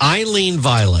 Eileen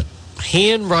Violet.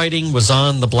 Handwriting was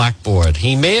on the blackboard.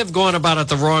 He may have gone about it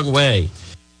the wrong way,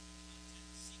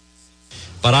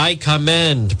 but I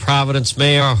commend Providence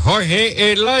Mayor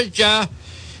Jorge Elijah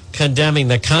condemning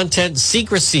the content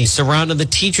secrecy surrounding the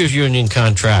teachers union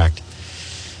contract.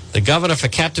 The governor for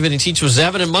captivating teachers was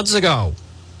evident months ago.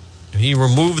 He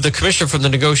removed the commissioner from the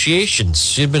negotiations.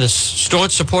 She had been a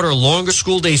staunch supporter of longer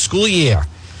school day, school year,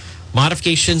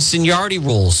 modification seniority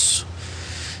rules.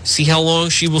 See how long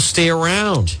she will stay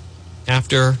around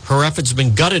after her efforts have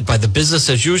been gutted by the business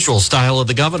as usual style of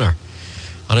the governor.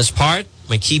 On his part,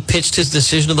 McKee pitched his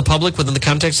decision to the public within the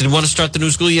context he didn't want to start the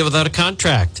new school year without a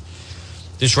contract.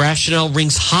 This rationale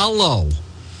rings hollow.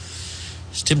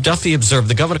 As Tim Duffy observed,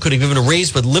 the governor could have given a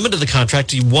raise but limited the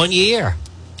contract to 1 year,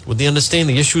 with the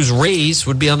understanding the issues raised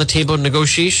would be on the table in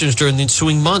negotiations during the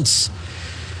ensuing months.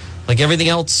 Like everything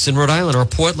else in Rhode Island, a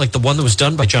report like the one that was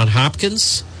done by John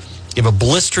Hopkins gave a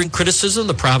blistering criticism of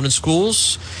the Providence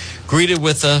schools, greeted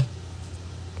with a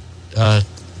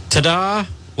ta-da,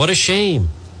 what a shame.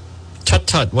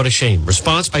 Tut-tut, what a shame.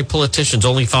 Response by politicians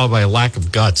only followed by a lack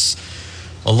of guts.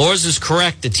 Allors is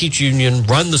correct. The teacher union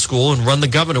run the school and run the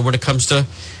governor when it comes to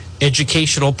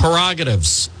educational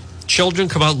prerogatives. Children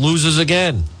come out losers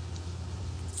again.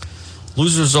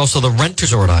 Losers also the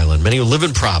renters of Rhode Island, many who live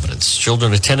in Providence,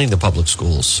 children attending the public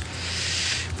schools.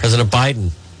 President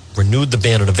Biden renewed the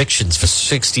ban on evictions for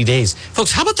 60 days.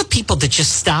 Folks, how about the people that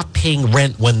just stopped paying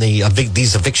rent when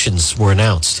these evictions were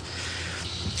announced?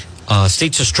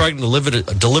 States are struggling to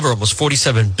deliver almost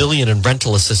 $47 billion in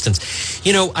rental assistance.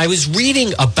 You know, I was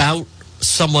reading about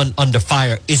someone under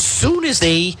fire. As soon as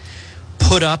they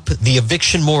put up the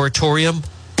eviction moratorium,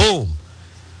 boom.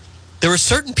 There are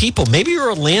certain people, maybe you're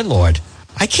a landlord,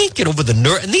 I can't get over the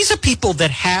nerve. And these are people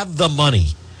that have the money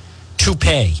to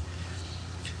pay.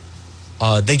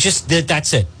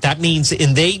 That's it. That means,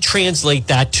 and they translate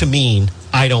that to mean,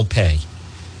 I don't pay.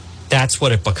 That's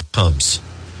what it becomes.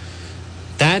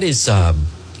 That is,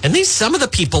 and some of the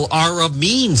people are of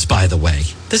means, by the way.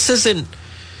 This isn't,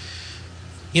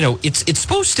 it's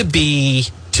supposed to be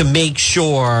to make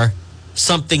sure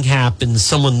something happens,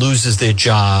 someone loses their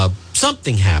job,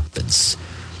 something happens,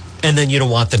 and then you don't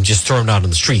want them just thrown out on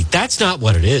the street. That's not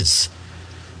what it is.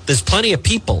 There's plenty of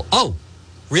people. Oh,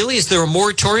 really? Is there a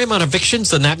moratorium on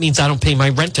evictions? Then that means I don't pay my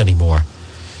rent anymore.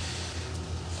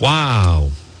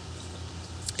 Wow.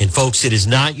 And folks, it is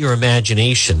not your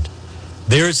imagination.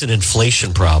 There is an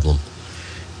inflation problem.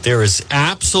 There is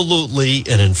absolutely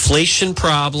an inflation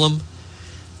problem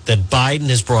that Biden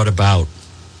has brought about.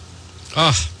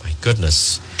 Oh, my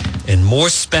goodness. And more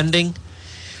spending.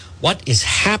 What is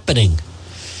happening?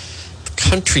 The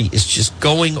country is just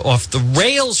going off the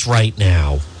rails right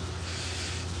now.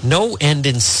 No end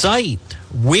in sight.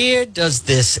 Where does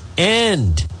this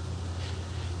end?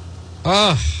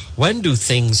 When will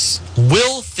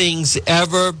things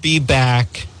ever be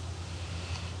back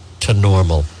to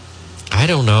normal? I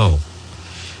don't know.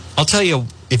 I'll tell you,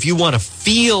 if you want to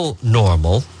feel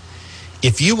normal,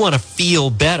 if you want to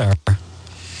feel better,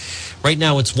 right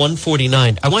now it's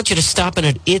 $149. I want you to stop in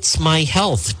at It's My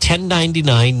Health,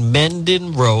 1099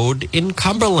 Mendon Road in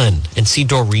Cumberland, and see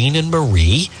Doreen and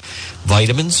Marie.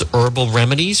 Vitamins, herbal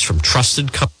remedies from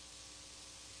trusted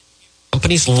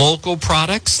companies, local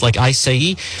products like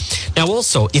Acai. Now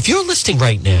also, if you're listening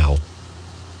right now,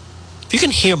 if you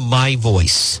can hear my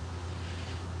voice,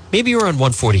 maybe you're on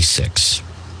 146,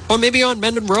 or maybe you're on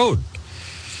Mendon Road,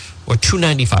 or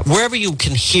 295, wherever you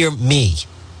can hear me.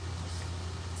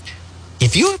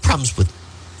 If you have problems with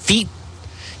feet,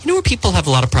 you know where people have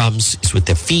a lot of problems is with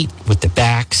their feet, with their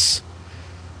backs,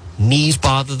 knees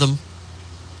bother them.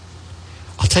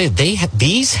 I'll tell you,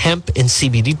 these hemp and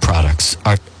CBD products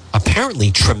are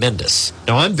apparently tremendous.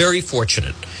 Now, I'm very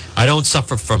fortunate. I don't have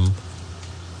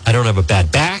a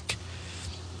bad back.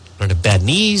 I don't have bad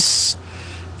knees.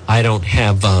 I don't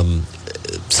have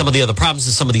some of the other problems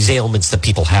and some of these ailments that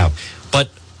people have. But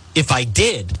if I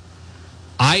did,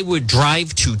 I would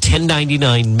drive to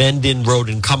 1099 Mendon Road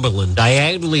in Cumberland,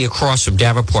 diagonally across from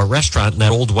Davenport Restaurant and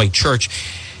that old white church,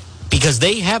 because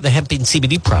they have the hemp and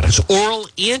CBD products, oral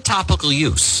and topical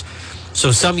use.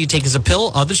 So some you take as a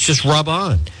pill, others just rub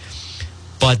on.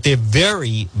 But they're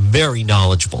very, very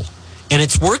knowledgeable. And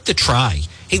it's worth the try.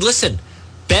 Hey, listen,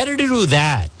 better to do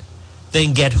that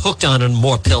than get hooked on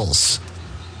more pills.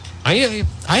 I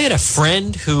had a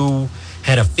friend who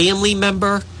had a family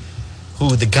member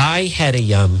who the guy had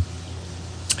I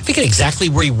forget exactly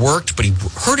where he worked, but he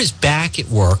hurt his back at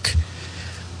work.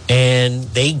 And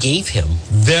they gave him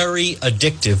very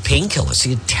addictive painkillers.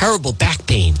 He had terrible back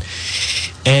pain.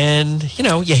 And,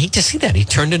 you hate to see that. He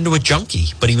turned into a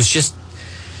junkie. But he was just,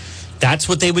 that's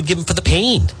what they would give him for the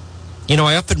pain.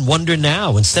 I often wonder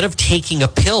now, instead of taking a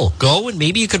pill, go and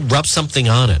maybe you could rub something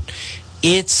on it.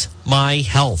 It's My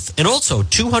Health. And also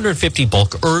 250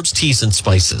 bulk herbs, teas, and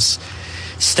spices.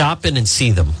 Stop in and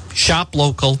see them. Shop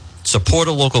local, support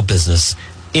a local business.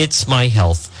 It's My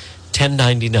Health,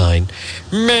 1099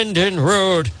 Mendon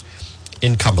Road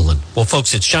in Cumberland. Well,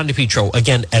 folks, it's John DePetro.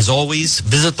 Again, as always,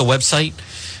 visit the website,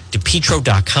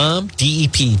 DePetro.com,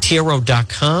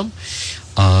 DePetro.com,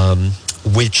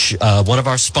 which one of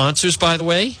our sponsors, by the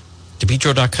way,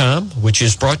 DePetro.com, which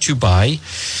is brought to you by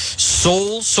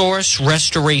Soul Source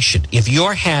Restoration. If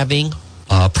you're having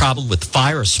a problem with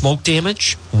fire or smoke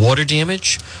damage, water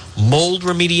damage, mold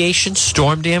remediation,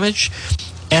 storm damage,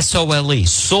 SOLE,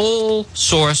 Soul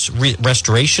Source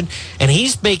Restoration, and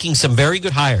he's making some very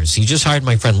good hires. He just hired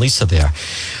my friend Lisa there.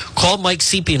 Call Mike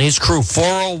Seepy and his crew,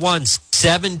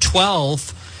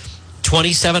 401-712-2700,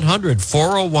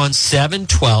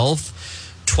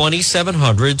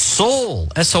 401-712-2700, Soul,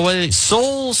 SOLE,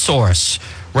 Soul Source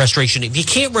Restoration. If you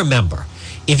can't remember,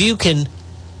 if you can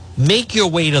make your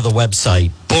way to the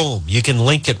website, boom, you can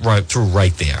link it right through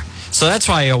right there. So that's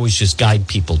why I always just guide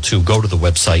people to go to the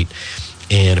website.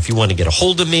 And if you want to get a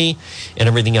hold of me and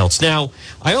everything else. Now,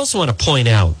 I also want to point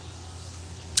out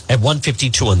at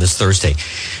 1:52 on this Thursday,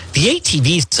 the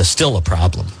ATVs are still a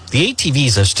problem. The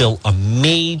ATVs are still a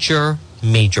major,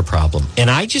 major problem. And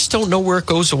I just don't know where it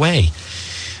goes away.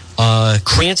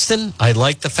 Cranston, I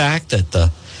like the fact that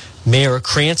the mayor of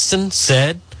Cranston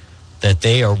said that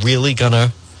they are really going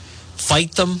to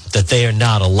fight them, that they are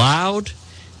not allowed.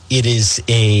 It is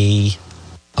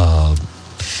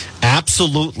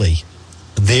absolutely...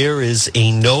 There is a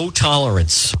no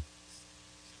tolerance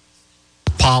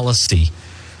policy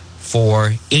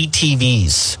for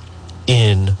ATVs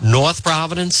in North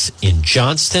Providence, in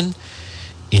Johnston,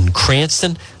 in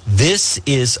Cranston. This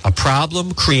is a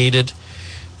problem created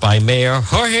by Mayor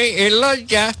Jorge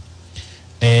Elijah,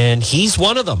 and he's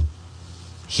one of them.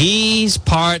 He's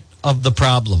part of the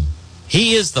problem.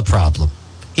 He is the problem.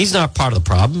 He's not part of the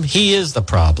problem. He is the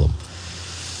problem.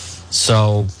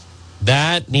 So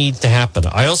that needs to happen.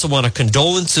 I also want to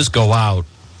condolences go out.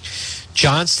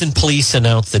 Johnston police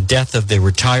announced the death of their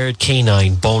retired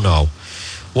canine, Bono.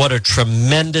 What a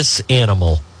tremendous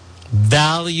animal.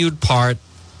 Valued part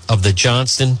of the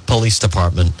Johnston Police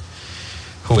Department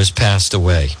who has passed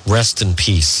away. Rest in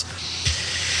peace.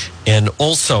 And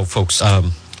also, folks,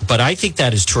 but I think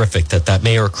that is terrific that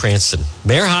Mayor of Cranston,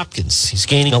 Mayor Hopkins, he's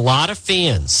gaining a lot of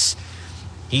fans.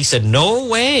 He said, no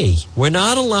way, we're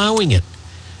not allowing it.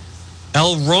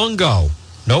 El Rongo,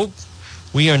 nope,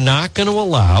 we are not going to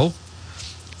allow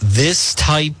this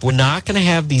type. We're not going to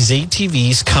have these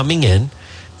ATVs coming in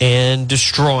and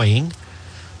destroying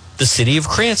the city of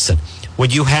Cranston.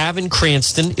 What you have in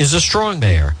Cranston is a strong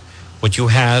mayor. What you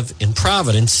have in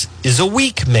Providence is a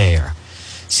weak mayor.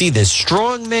 See, there's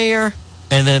strong mayor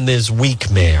and then there's weak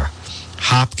mayor.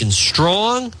 Hopkins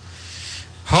strong,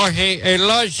 Jorge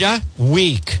Elijah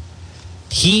weak.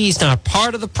 He's not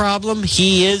part of the problem.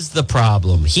 He is the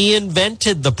problem. He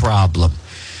invented the problem.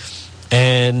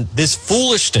 And this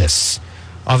foolishness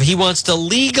of he wants to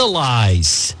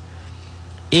legalize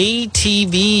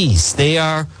ATVs. They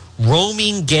are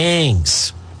roaming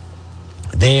gangs.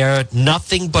 They are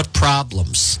nothing but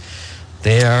problems.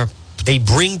 They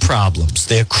bring problems.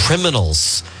 They're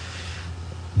criminals.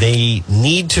 They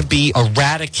need to be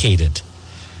eradicated.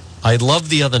 I loved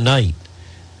the other night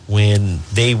when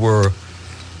they were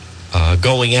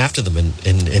going after them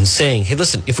and saying, hey,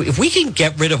 listen, if we can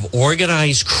get rid of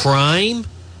organized crime,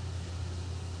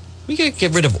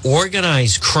 I'd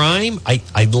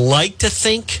like to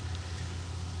think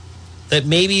that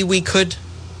maybe we could,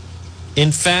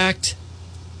 in fact,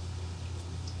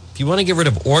 if you want to get rid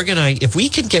of if we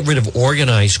can get rid of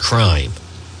organized crime,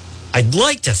 I'd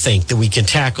like to think that we can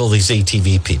tackle these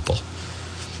ATV people.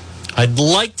 I'd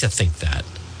like to think that.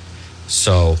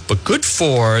 So, but good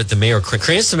for the mayor.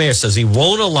 Cranston mayor says he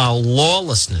won't allow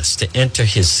lawlessness to enter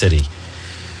his city.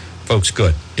 Folks,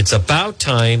 good. It's about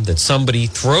time that somebody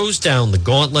throws down the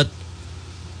gauntlet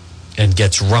and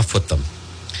gets rough with them.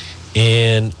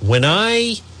 And when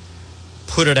I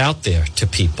put it out there to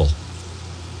people,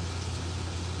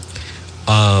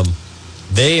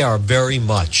 they are very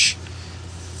much,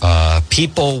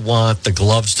 people want the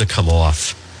gloves to come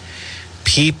off.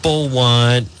 People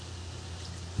want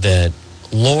that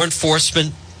law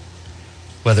enforcement,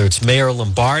 whether it's Mayor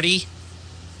Lombardi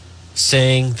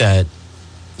saying that,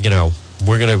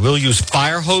 we'll use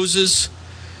fire hoses,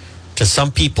 to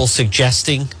some people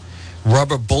suggesting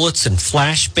rubber bullets and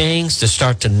flashbangs to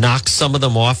start to knock some of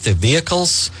them off their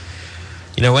vehicles.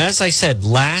 As I said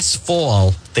last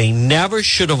fall, they never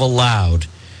should have allowed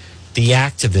the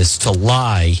activists to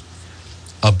lie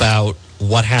about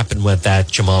what happened with that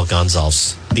Jamal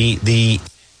Gonzalez. The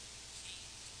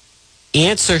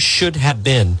answer should have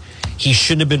been he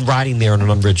shouldn't have been riding there in an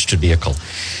unregistered vehicle.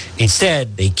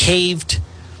 Instead, they caved.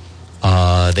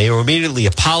 They were immediately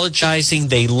apologizing.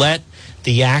 They let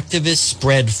the activists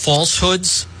spread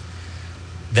falsehoods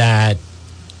that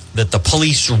the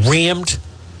police rammed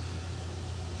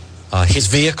his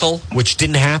vehicle, which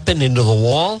didn't happen, into the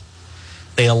wall.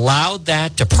 They allowed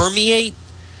that to permeate.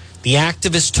 The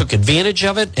activists took advantage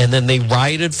of it, and then they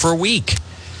rioted for a week.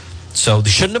 So they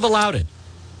shouldn't have allowed it.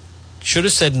 Should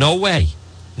have said, no way.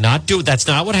 That's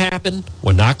not what happened.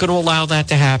 We're not going to allow that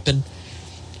to happen.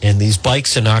 And these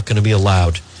bikes are not going to be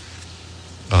allowed.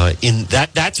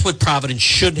 That's what Providence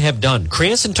should have done.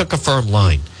 Cranston took a firm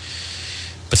line.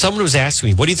 But someone was asking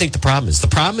me, what do you think the problem is? The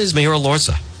problem is Mayor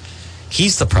Elorza.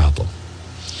 He's the problem.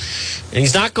 And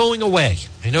he's not going away.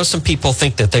 I know some people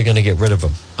think that they're going to get rid of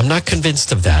him. I'm not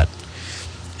convinced of that.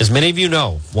 As many of you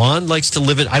know, Juan likes to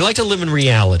live in... I like to live in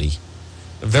reality.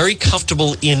 I'm very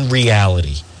comfortable in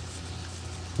reality.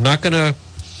 I'm not going to...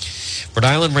 Rhode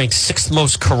Island ranks 6th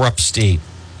most corrupt state.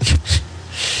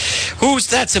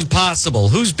 That's impossible.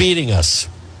 Who's beating us?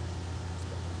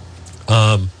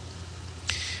 We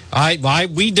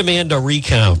demand a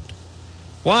recount.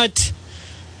 What?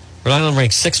 Rhode Island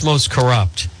ranks 6th most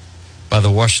corrupt by the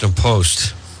Washington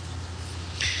Post.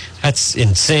 That's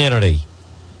insanity.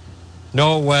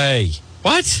 No way.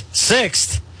 What?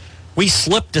 6th? We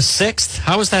slipped to 6th?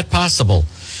 How is that possible?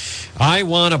 I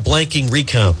want a blanking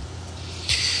recount.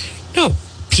 No,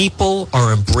 people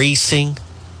are embracing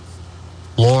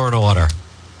law and order.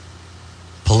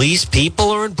 Police people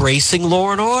are embracing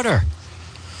law and order.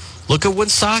 Look at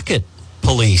Woonsocket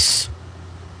Police.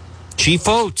 Chief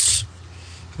Oates.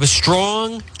 A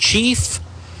strong chief,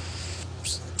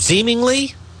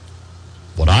 seemingly,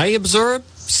 what I observe,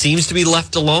 seems to be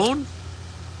left alone,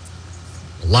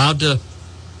 allowed to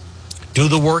do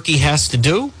the work he has to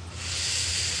do.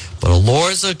 But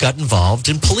Elorza got involved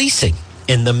in policing,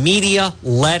 and the media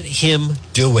let him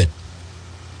do it.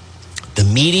 The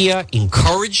media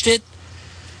encouraged it.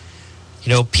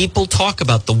 You know, people talk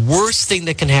about the worst thing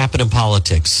that can happen in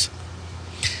politics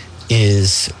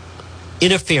is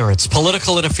interference,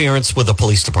 political interference with the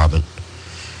police department.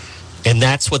 And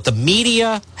that's what the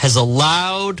media has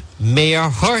allowed Mayor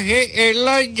Jorge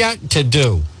Elorza to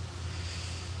do.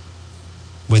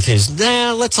 With his,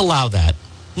 let's allow that.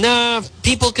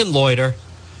 People can loiter.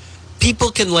 People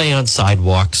can lay on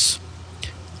sidewalks.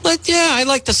 I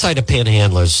like the sight of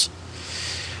panhandlers.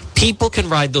 People can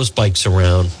ride those bikes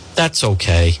around. That's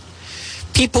okay.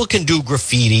 People can do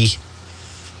graffiti.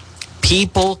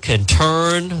 People can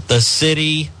turn the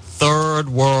city third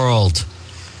world,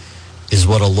 is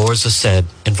what Elorza said.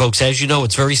 And folks, as you know,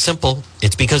 it's very simple.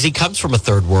 It's because he comes from a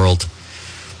third world.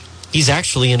 He's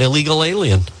actually an illegal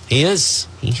alien. He is.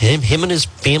 Him and his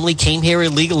family came here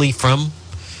illegally from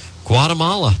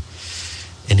Guatemala.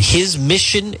 And his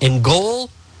mission and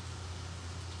goal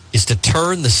is to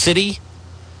turn the city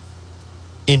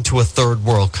into a third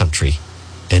world country.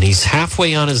 And he's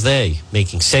halfway on his way,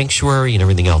 making sanctuary and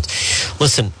everything else.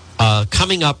 Listen,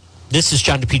 coming up, this is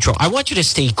John DePetro. I want you to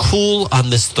stay cool on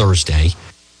this Thursday.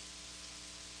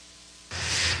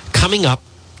 Coming up,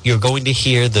 you're going to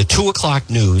hear the 2 o'clock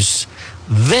news.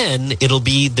 Then it'll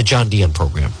be the John Dion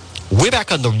program. We're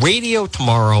back on the radio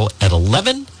tomorrow at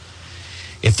 11.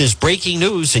 If there's breaking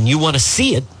news and you want to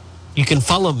see it, you can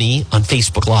follow me on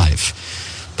Facebook Live.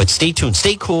 But stay tuned,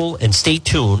 stay cool, and stay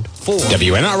tuned for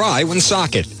WNRI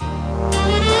Woonsocket.